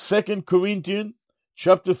 7, 2 Corinthians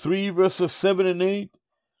chapter 3, verses 7 and 8.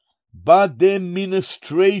 But the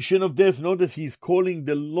ministration of death, notice he's calling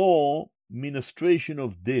the law ministration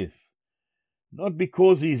of death. Not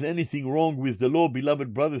because there is anything wrong with the law,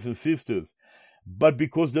 beloved brothers and sisters, but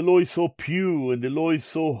because the law is so pure and the law is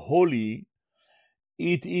so holy,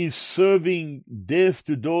 it is serving death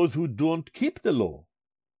to those who don't keep the law.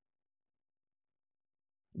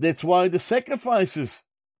 That's why the sacrifices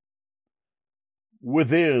were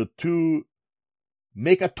there to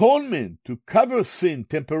make atonement, to cover sin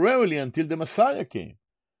temporarily until the Messiah came.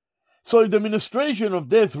 So if the ministration of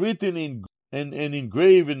death written in and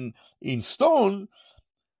engraved in stone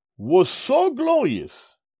was so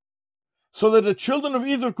glorious, so that the children of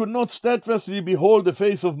Israel could not steadfastly behold the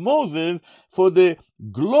face of Moses for the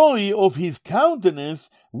glory of his countenance,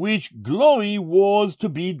 which glory was to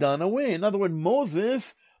be done away. In other words,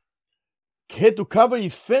 Moses had to cover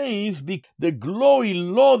his face because the glory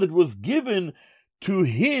law that was given to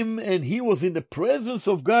him, and he was in the presence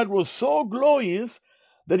of God, was so glorious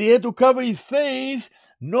that he had to cover his face,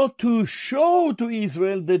 not to show to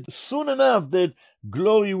Israel that soon enough that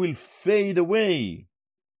glory will fade away.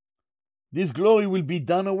 This glory will be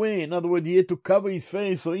done away. In other words, he had to cover his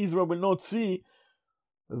face so Israel will not see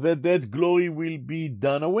that glory will be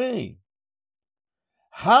done away.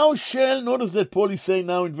 How shall, notice that Paul is saying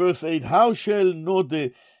now in verse 8, how shall not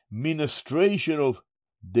the ministration of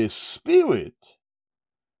the Spirit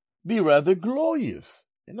be rather glorious?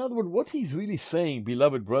 In other words, what he's really saying,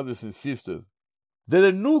 beloved brothers and sisters, that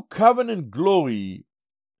a new covenant glory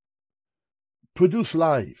produce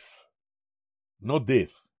life, not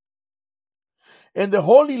death. And the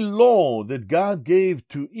holy law that God gave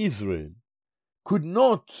to Israel could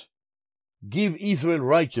not give Israel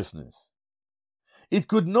righteousness. It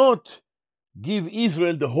could not give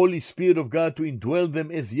Israel the Holy Spirit of God to indwell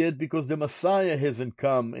them as yet, because the Messiah hasn't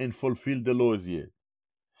come and fulfilled the law as yet.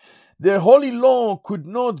 The holy law could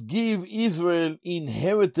not give Israel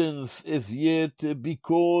inheritance as yet,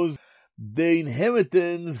 because the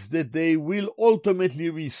inheritance that they will ultimately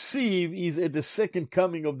receive is at the second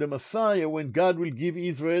coming of the Messiah, when God will give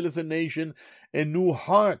Israel as a nation a new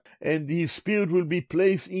heart, and His Spirit will be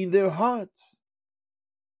placed in their hearts.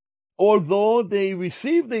 Although they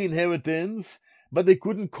received the inheritance, but they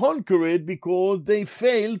couldn't conquer it because they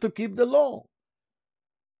failed to keep the law.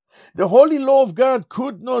 The holy law of God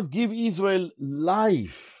could not give Israel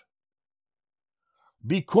life,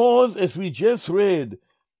 because, as we just read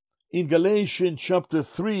in Galatians chapter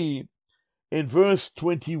 3 and verse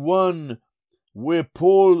 21, where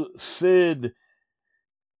Paul said,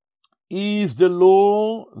 "Is the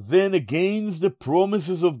law then against the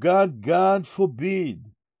promises of God? God forbid."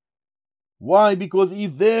 Why? Because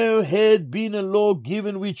if there had been a law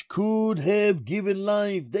given which could have given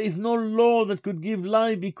life, there is no law that could give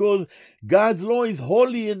life, because God's law is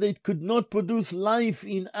holy and it could not produce life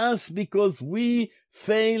in us because we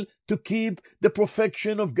fail to keep the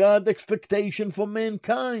perfection of God's expectation for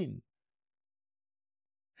mankind.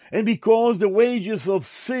 And because the wages of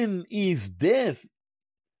sin is death,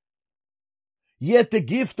 yet the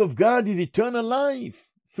gift of God is eternal life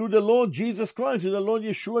through the Lord Jesus Christ, through the Lord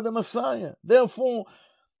Yeshua the Messiah. Therefore,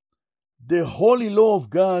 the holy law of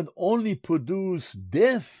God only produces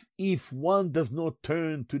death if one does not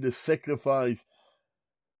turn to the sacrifice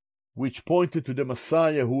which pointed to the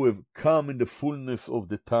Messiah who have come in the fullness of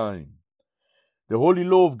the time. The holy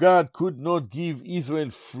law of God could not give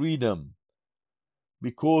Israel freedom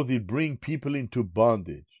because it brings people into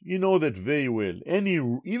bondage. You know that very well.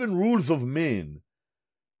 Even rules of men.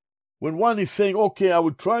 When one is saying, okay, I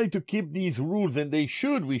would try to keep these rules, and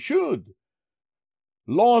we should.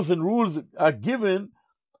 Laws and rules are given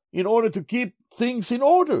in order to keep things in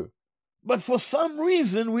order. But for some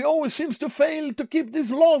reason, we always seem to fail to keep these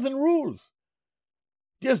laws and rules.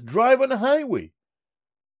 Just drive on a highway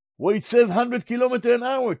where it says 100 kilometers an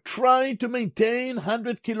hour. Try to maintain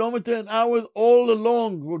 100 kilometers an hour all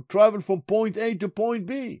along. We'll travel from point A to point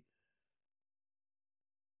B.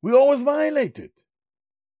 We always violate it.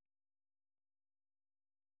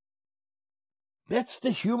 That's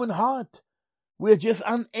the human heart. We're just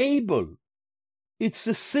unable. It's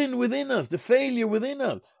the sin within us, the failure within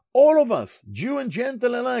us. All of us, Jew and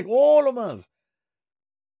Gentile alike, all of us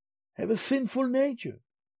have a sinful nature.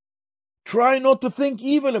 Try not to think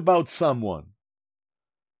evil about someone.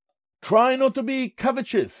 Try not to be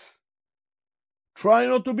covetous. Try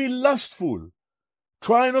not to be lustful.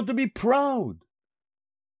 Try not to be proud.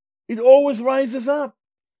 It always rises up.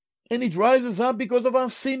 And it rises up because of our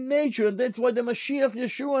sin nature. And that's why the Mashiach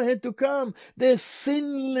Yeshua had to come. The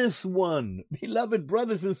sinless one. Beloved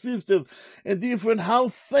brothers and sisters, and dear friend, how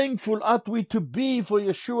thankful ought we to be for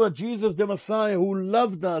Yeshua, Jesus the Messiah, who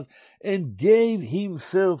loved us and gave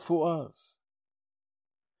himself for us.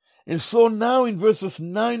 And so now in verses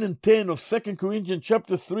 9 and 10 of 2 Corinthians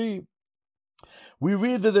chapter 3, we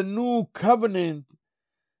read that the new covenant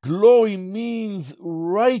glory means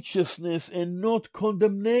righteousness and not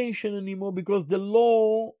condemnation anymore, because the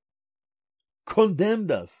law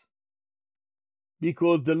condemned us.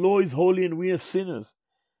 Because the law is holy and we are sinners.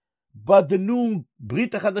 But the new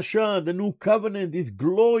Brit HaChadashah, the new covenant, is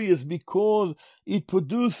glorious because it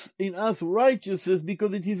produces in us righteousness,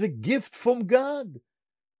 because it is a gift from God.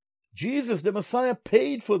 Jesus, the Messiah,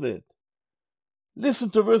 paid for that. Listen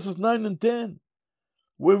to verses 9 and 10.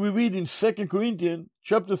 Where we read in 2 Corinthians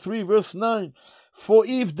chapter 3, verse 9, "For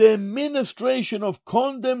if the ministration of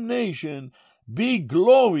condemnation be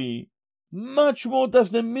glory, much more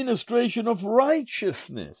does the ministration of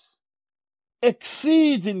righteousness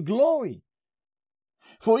exceed in glory.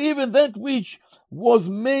 For even that which was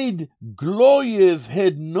made glorious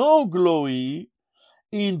had no glory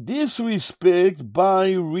in this respect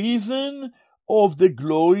by reason of the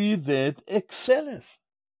glory that excelleth."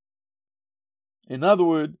 In other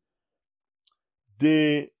words,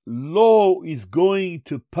 the law is going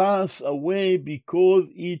to pass away because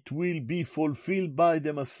it will be fulfilled by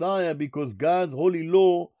the Messiah, because God's holy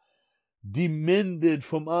law demanded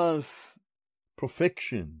from us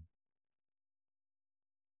perfection.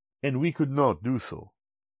 And we could not do so.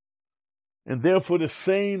 And therefore the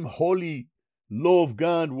same holy law of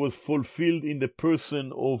God was fulfilled in the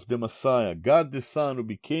person of the Messiah, God the Son, who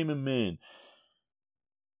became a man,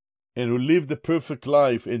 and who lived the perfect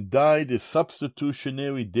life and died a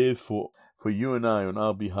substitutionary death for you and I on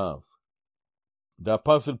our behalf. The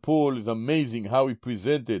Apostle Paul is amazing how he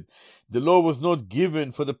presented. The law was not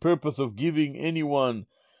given for the purpose of giving anyone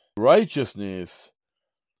righteousness,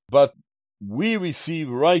 but we receive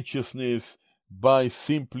righteousness by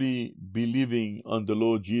simply believing on the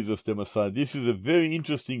Lord Jesus the Messiah. This is a very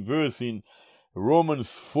interesting verse in Romans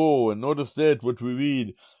 4, and notice that what we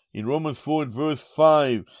read in Romans 4 and verse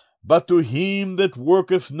 5, but to him that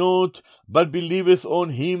worketh not, but believeth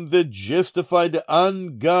on him that justified the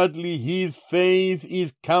ungodly, his faith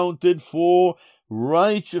is counted for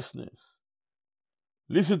righteousness.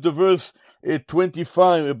 Listen to verse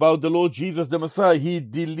 25 about the Lord Jesus the Messiah.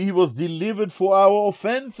 He was delivered for our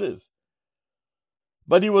offenses,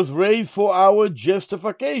 but he was raised for our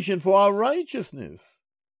justification, for our righteousness.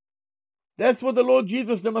 That's what the Lord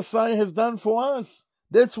Jesus the Messiah has done for us.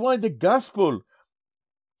 That's why the gospel,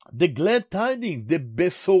 the glad tidings, the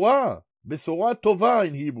Besorah Tovah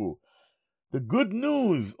in Hebrew, the good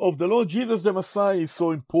news of the Lord Jesus the Messiah is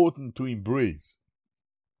so important to embrace.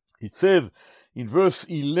 It says in verse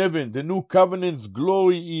 11, the new covenant's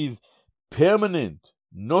glory is permanent,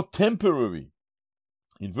 not temporary.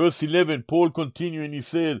 In verse 11, Paul continues and he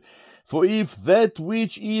said, for if that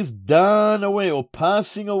which is done away or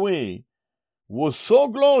passing away was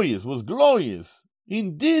glorious,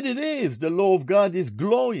 indeed it is. The law of God is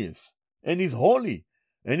glorious and is holy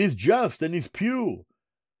and is just and is pure,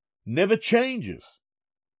 never changes.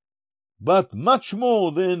 But much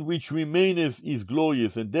more than which remaineth is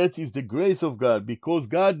glorious, and that is the grace of God, because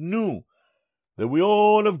God knew that we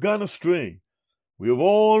all have gone astray. We have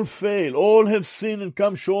all failed, all have sinned and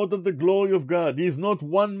come short of the glory of God. There is not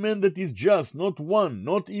one man that is just, not one,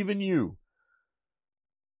 not even you.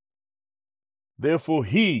 Therefore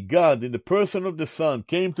he, God, in the person of the Son,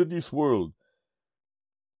 came to this world,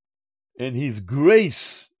 and his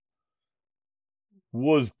grace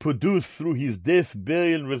was produced through his death,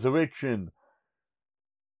 burial, and resurrection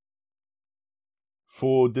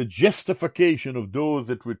for the justification of those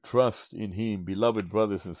that would trust in him, beloved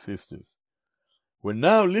brothers and sisters. Well,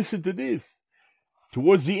 now listen to this.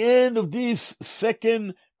 Towards the end of this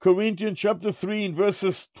 2 Corinthians chapter 3, in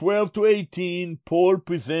verses 12 to 18, Paul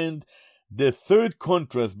presents the third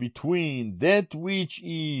contrast between that which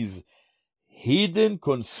is hidden,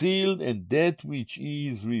 concealed, and that which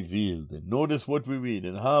is revealed. And notice what we read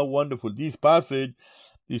and how wonderful. This passage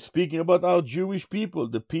is speaking about our Jewish people,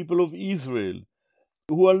 the people of Israel,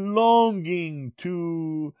 who are longing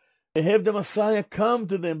to have the Messiah come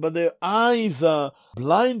to them, but their eyes are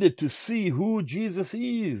blinded to see who Jesus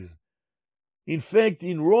is. In fact,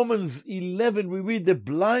 in Romans 11, we read the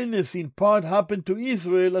blindness in part happened to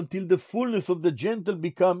Israel until the fullness of the Gentile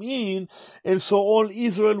become in, and so all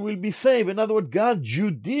Israel will be saved. In other words, God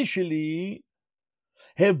judicially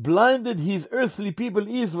have blinded his earthly people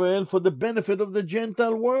Israel for the benefit of the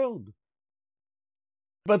Gentile world.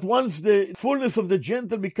 But once the fullness of the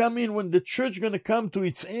Gentile become in, when the church is going to come to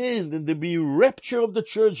its end and there be rapture of the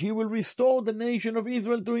church, he will restore the nation of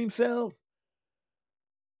Israel to himself.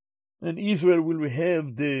 And Israel will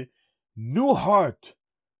have the new heart.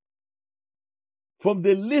 From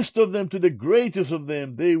the least of them to the greatest of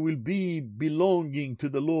them, they will be belonging to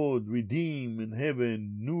the Lord, redeemed and have a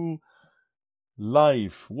new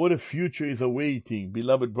life. What a future is awaiting,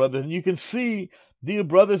 beloved brothers. And you can see, dear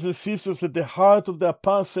brothers and sisters, at the heart of the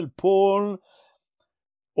Apostle Paul,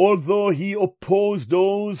 although he opposed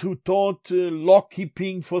those who taught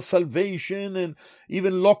law-keeping for salvation and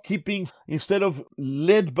even law-keeping instead of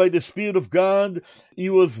led by the Spirit of God, he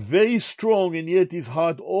was very strong, and yet his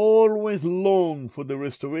heart always longed for the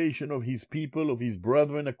restoration of his people, of his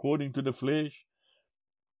brethren, according to the flesh.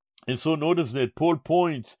 And so notice that Paul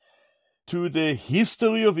points to the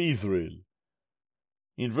history of Israel.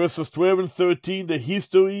 In verses 12 and 13, the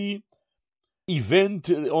history event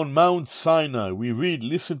on Mount Sinai. We read,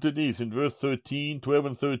 listen to this, in verse 13, 12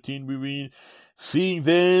 and 13, we read, seeing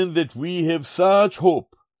then that we have such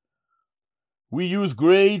hope, we use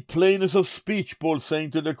great plainness of speech, Paul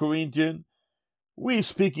saying to the Corinthian. We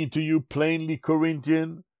speaking to you plainly,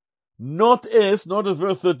 Corinthian, not as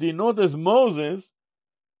verse 13, not as Moses.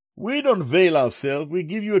 We don't veil ourselves. We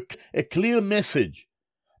give you a clear message.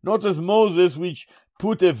 Not as Moses, which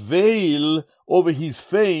put a veil over his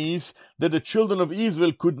face, that the children of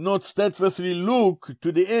Israel could not steadfastly look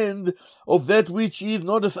to the end of that which is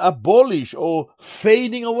not as abolished or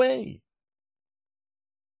fading away.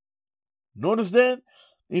 Notice that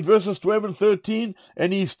in verses 12 and 13,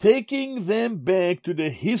 and he's taking them back to the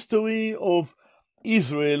history of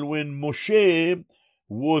Israel when Moshe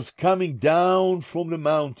was coming down from the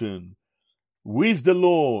mountain with the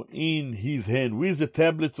law in his hand, with the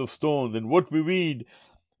tablets of stone. And what we read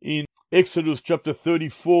in Exodus chapter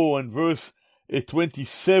 34 and verse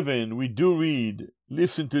 27, we do read,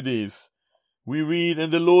 listen to this. We read,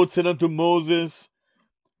 and the Lord said unto Moses,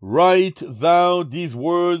 write thou these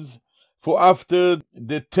words, for after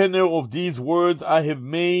the tenor of these words I have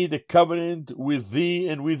made a covenant with thee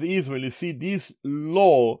and with Israel. You see, this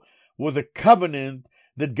law was a covenant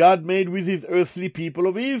that God made with his earthly people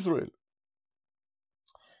of Israel.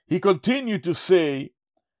 He continued to say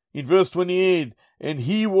in verse 28, and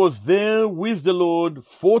he was there with the Lord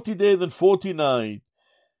 40 days and 40 nights.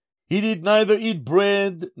 He did neither eat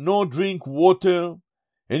bread nor drink water,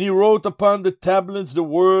 and he wrote upon the tablets the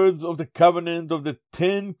words of the covenant of the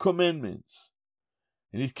 10 commandments.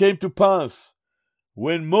 And it came to pass,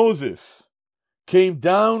 when Moses came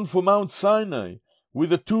down from Mount Sinai with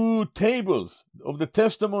the 2 tables of the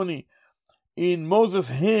testimony in Moses'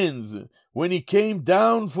 hands, when he came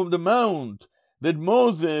down from the mount, that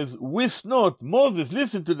Moses wist not, Moses,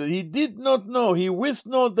 listen to that, he did not know, he wist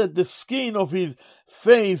not that the skin of his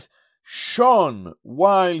face shone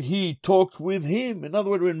while he talked with him. In other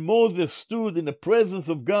words, when Moses stood in the presence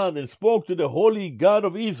of God and spoke to the holy God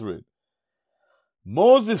of Israel,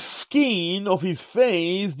 Moses' skin of his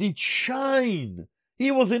face did shine. He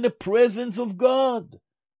was in the presence of God.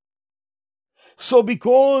 So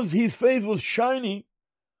because his face was shining,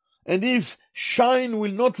 and this shine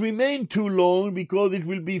will not remain too long because it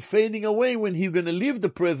will be fading away when he's going to leave the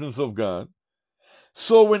presence of God.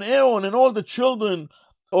 So when Aaron and all the children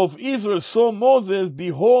of Israel saw Moses,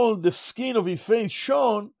 behold, the skin of his face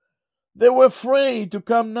shone, they were afraid to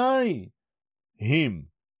come nigh him.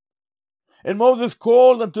 And Moses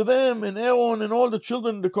called unto them, and Aaron and all the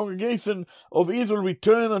children of the congregation of Israel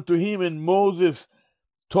returned unto him, and Moses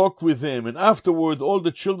talked with them. And afterwards all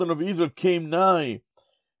the children of Israel came nigh,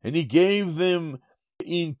 and he gave them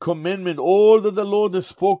in commandment all that the Lord had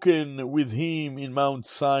spoken with him in Mount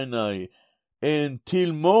Sinai. And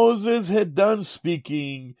till Moses had done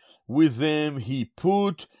speaking with them, he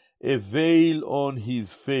put a veil on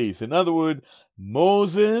his face. In other words,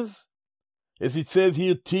 Moses, as it says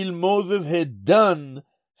here, till Moses had done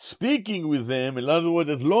speaking with them, in other words,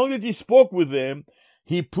 as long as he spoke with them,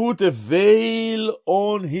 he put a veil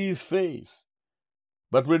on his face.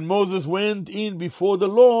 But when Moses went in before the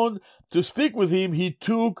Lord to speak with him, he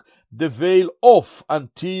took the veil off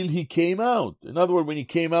until he came out. In other words, when he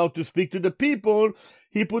came out to speak to the people,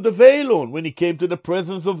 he put a veil on. When he came to the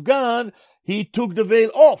presence of God, he took the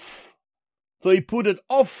veil off. So he put it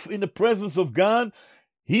off in the presence of God.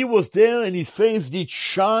 He was there and his face did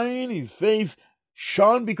shine. His face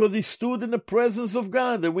shone because he stood in the presence of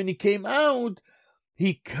God. And when he came out,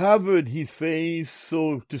 he covered his face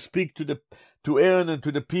so to speak to Aaron and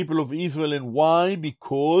to the people of Israel. And why?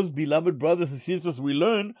 Because, beloved brothers and sisters, we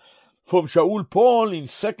learn from Shaul Paul in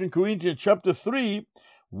 2 Corinthians chapter 3,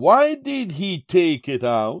 why did he take it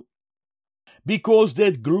out? Because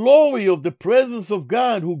that glory of the presence of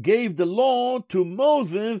God who gave the law to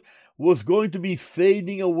Moses was going to be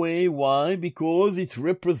fading away. Why? Because it's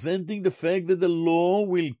representing the fact that the law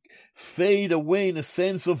will fade away in a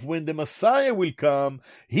sense of when the Messiah will come,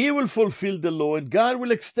 he will fulfill the law and God will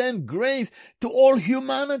extend grace to all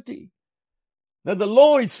humanity. Now the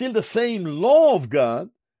law is still the same law of God.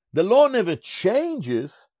 The law never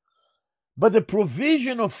changes, but the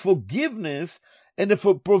provision of forgiveness and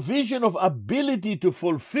the provision of ability to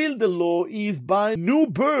fulfill the law is by new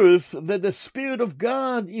birth that the Spirit of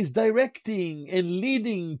God is directing and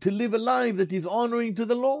leading to live a life that is honoring to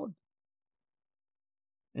the Lord.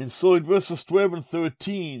 And so in verses 12 and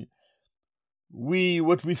 13,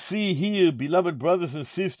 what we see here, beloved brothers and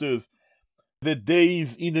sisters, that there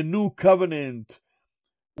is in the new covenant,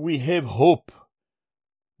 we have hope.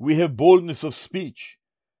 We have boldness of speech.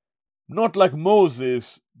 Not like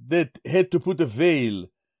Moses that had to put a veil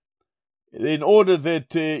in order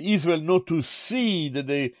that Israel not to see that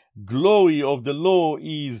the glory of the law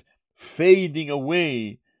is fading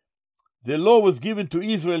away. The law was given to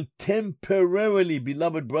Israel temporarily,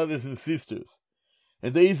 beloved brothers and sisters.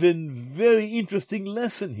 And there is a very interesting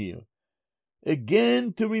lesson here.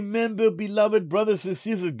 Again, to remember, beloved brothers and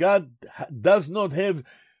sisters, God does not have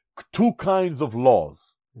 2 kinds of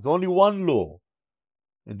laws. There's only one law.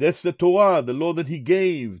 And that's the Torah, the law that he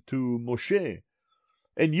gave to Moshe.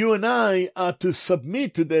 And you and I are to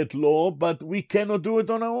submit to that law, but we cannot do it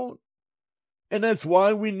on our own. And that's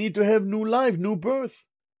why we need to have new life, new birth.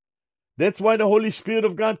 That's why the Holy Spirit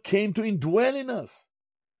of God came to indwell in us.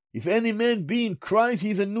 If any man be in Christ,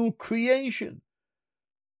 he is a new creation.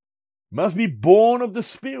 Must be born of the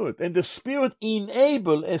Spirit. And the Spirit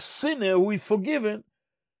enable a sinner who is forgiven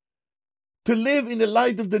to live in the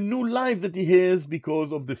light of the new life that he has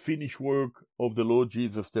because of the finished work of the Lord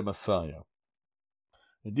Jesus the Messiah.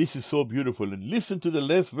 And this is so beautiful. And listen to the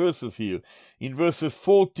last verses here. In verses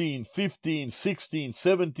 14, 15, 16,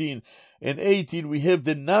 17, and 18, we have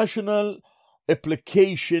the national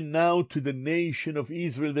application now to the nation of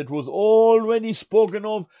Israel that was already spoken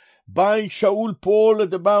of by Shaul Paul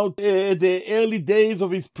at about the early days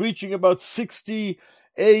of his preaching, about 60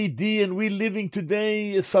 AD, and we're living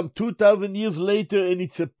today some 2,000 years later, and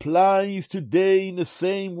it applies today in the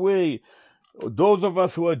same way. Those of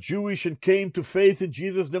us who are Jewish and came to faith in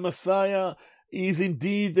Jesus the Messiah, is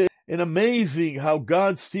indeed an amazing how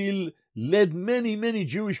God still led many, many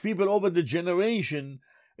Jewish people over the generation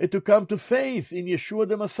to come to faith in Yeshua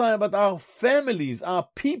the Messiah. But our families, our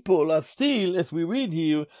people are still, as we read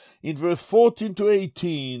here in verse 14 to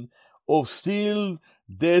 18, of still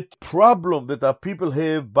that problem that our people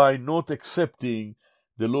have by not accepting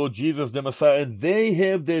the Lord Jesus the Messiah, and they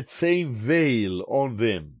have that same veil on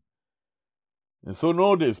them. And so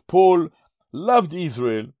notice, Paul loved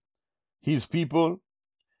Israel, his people,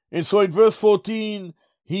 and so in verse 14,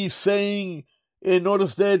 he's saying, and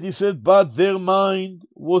notice that he said, but their mind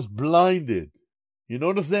was blinded. You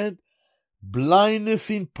notice that? Blindness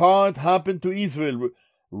in part happened to Israel.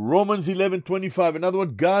 Romans 11:25. In other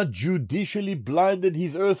words, God judicially blinded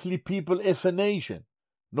his earthly people as a nation,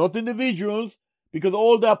 not individuals, because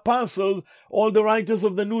all the apostles, all the writers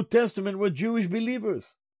of the New Testament were Jewish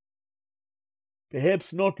believers.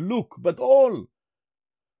 Perhaps not Luke, but all.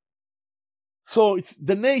 So it's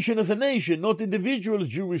the nation as a nation, not individual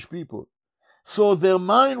Jewish people. So their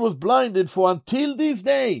mind was blinded for until this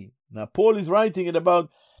day. Now Paul is writing at about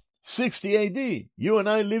 60 AD. You and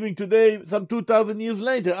I living today some 2,000 years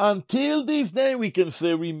later. Until this day, we can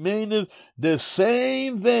say, remaineth the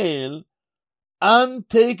same veil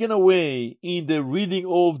untaken away in the reading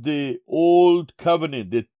of the Old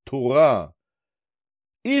Covenant, the Torah.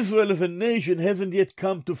 Israel as a nation hasn't yet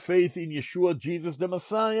come to faith in Yeshua, Jesus the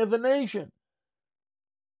Messiah, as a nation.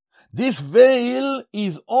 This veil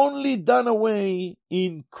is only done away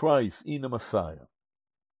in Christ, in the Messiah.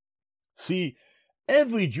 See,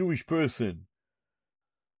 every Jewish person,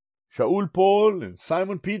 Shaul Paul and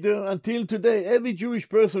Simon Peter, until today, every Jewish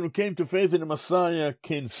person who came to faith in the Messiah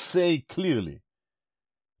can say clearly,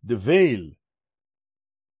 the veil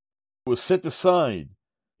was set aside,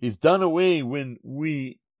 is done away when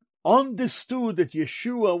we understood that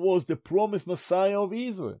Yeshua was the promised Messiah of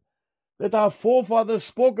Israel, that our forefathers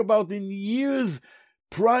spoke about in years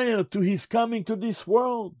prior to his coming to this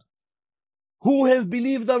world. Who has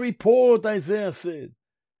believed our report, Isaiah said,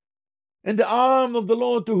 and the arm of the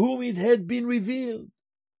Lord to whom it had been revealed.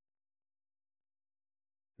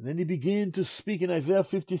 And then he began to speak in Isaiah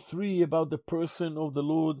 53 about the person of the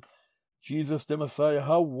Lord Jesus the Messiah.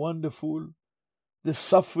 How wonderful, the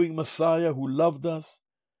suffering Messiah who loved us.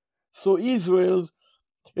 So Israel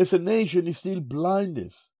as a nation is still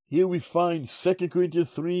blinded. Here we find 2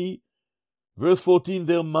 Corinthians 3, verse 14,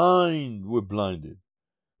 their mind were blinded.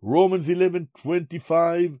 Romans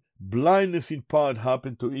 11:25, blindness in part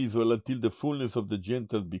happened to Israel until the fullness of the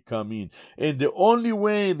Gentiles become in. And the only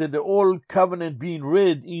way that the Old Covenant being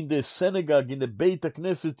read in the synagogue, in the Beit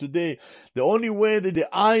HaKnesset today, the only way that the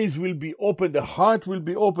eyes will be open, the heart will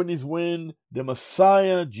be open, is when the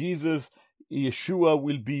Messiah, Jesus, Yeshua,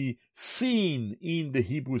 will be seen in the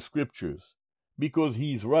Hebrew Scriptures, because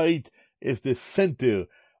he is right as the center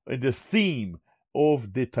and the theme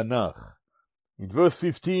of the Tanakh. In verse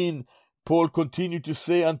 15, Paul continued to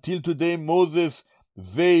say, until today Moses'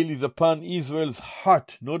 veil is upon Israel's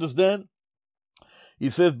heart. Notice that? He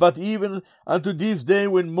says, but even unto this day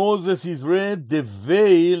when Moses is read, the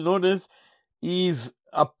veil, notice, is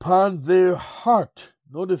upon their heart.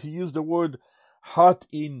 Notice he used the word heart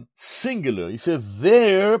in singular. He says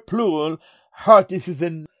their, plural, heart. This is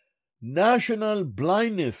a national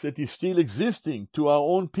blindness that is still existing to our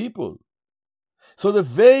own people. So the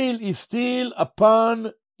veil is still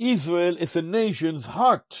upon Israel as a nation's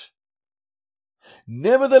heart.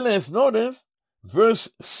 Nevertheless, notice verse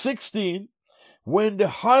 16, when the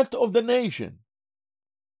heart of the nation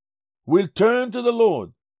will turn to the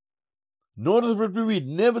Lord. Notice what we read.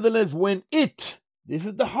 Nevertheless, when it, this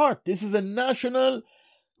is the heart, this is a national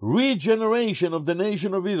regeneration of the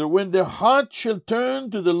nation of Israel. When their heart shall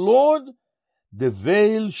turn to the Lord, the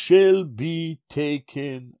veil shall be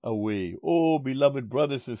taken away. Oh, beloved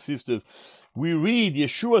brothers and sisters, we read,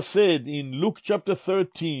 Yeshua said in Luke chapter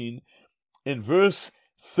 13 and verse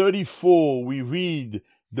 34, we read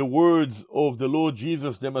the words of the Lord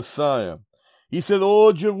Jesus the Messiah. He said,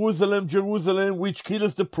 O Jerusalem, Jerusalem, which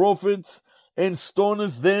killest the prophets and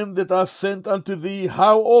stonest them that are sent unto thee,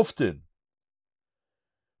 how often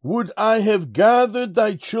would I have gathered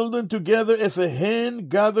thy children together as a hen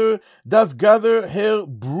doth gather her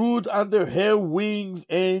brood under her wings,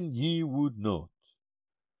 and ye would not.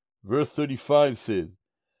 Verse 35 says,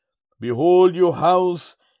 behold, your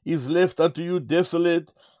house is left unto you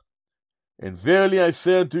desolate, and verily I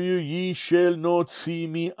say unto you, ye shall not see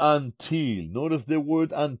me until. Notice the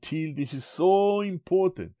word until. This is so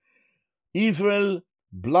important. Israel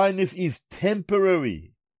blindness is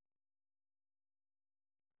temporary.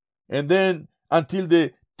 And then until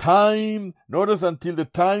the time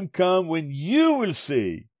come when you will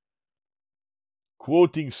say,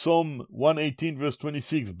 quoting Psalm 118 verse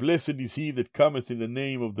 26, blessed is he that cometh in the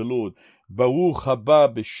name of the Lord. Baruch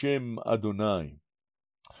haba b'shem Adonai.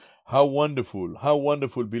 How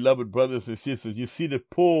wonderful, beloved brothers and sisters. You see that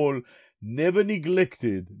Paul never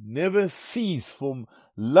neglected, never ceased from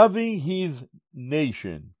loving his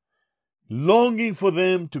nation, longing for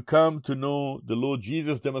them to come to know the Lord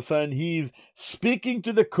Jesus the Messiah. And he's speaking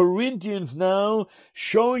to the Corinthians now,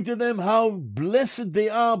 showing to them how blessed they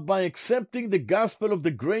are by accepting the gospel of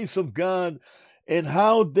the grace of God, and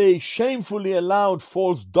how they shamefully allowed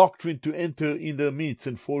false doctrine to enter in their midst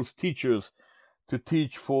and false teachers to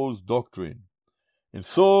teach false doctrine. And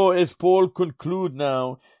so, as Paul concludes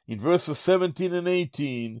now in verses 17 and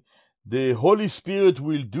 18, the Holy Spirit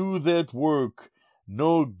will do that work,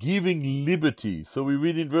 no giving liberty. So we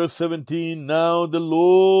read in verse 17, now the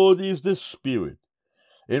Lord is the Spirit,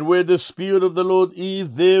 and where the Spirit of the Lord is,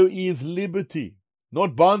 there is liberty.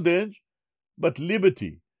 Not bondage, but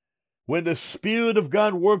liberty. When the Spirit of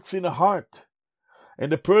God works in a heart,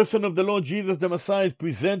 and the person of the Lord Jesus the Messiah is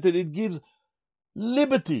presented, it gives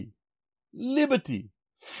liberty,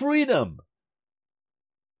 freedom.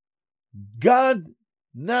 God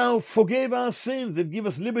now forgave our sins and give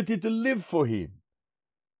us liberty to live for Him.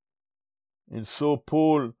 And so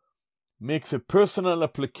Paul makes a personal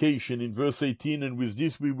application in verse 18, and with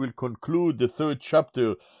this we will conclude the 3rd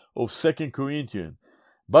chapter of 2 Corinthians.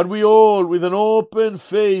 But we all, with an open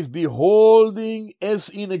face, beholding as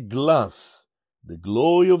in a glass the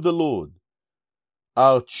glory of the Lord,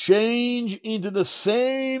 are changed into the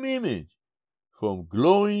same image, from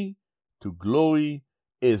glory to glory,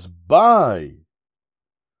 as by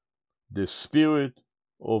the Spirit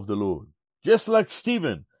of the Lord. Just like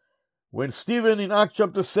Stephen, when Stephen in Acts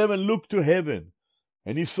chapter 7 looked to heaven,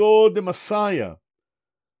 and he saw the Messiah,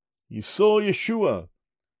 he saw Yeshua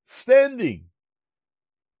standing,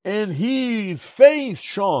 and his face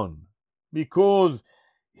shone, because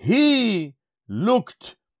he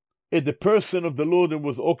looked at the person of the Lord and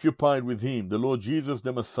was occupied with Him, the Lord Jesus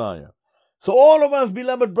the Messiah. So all of us,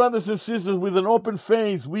 beloved brothers and sisters, with an open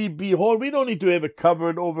face, we behold. We don't need to have it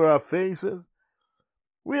covered over our faces.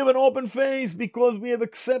 We have an open face because we have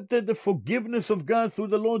accepted the forgiveness of God through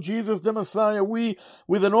the Lord Jesus the Messiah. We,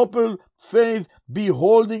 with an open face,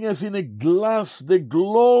 beholding as in a glass the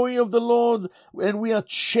glory of the Lord, and we are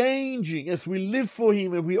changing as we live for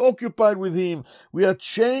Him and we occupied with Him. We are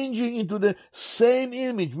changing into the same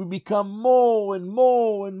image. We become more and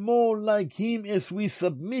more and more like Him as we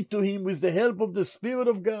submit to Him with the help of the Spirit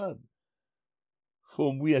of God.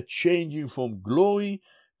 We are changing from glory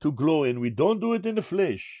to glory, and we don't do it in the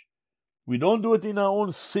flesh. We don't do it in our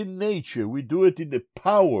own sin nature. We do it in the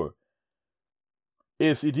power,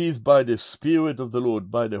 as it is by the Spirit of the Lord,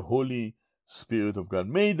 by the Holy Spirit of God.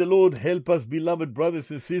 May the Lord help us, beloved brothers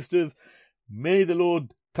and sisters. May the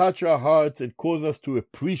Lord touch our hearts and cause us to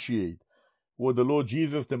appreciate what the Lord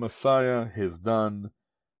Jesus the Messiah has done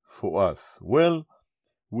for us. Well,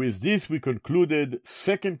 with this we concluded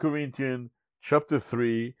 2 Corinthians chapter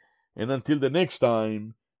 3, and until the next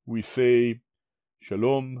time, we say,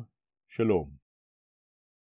 Shalom, Shalom.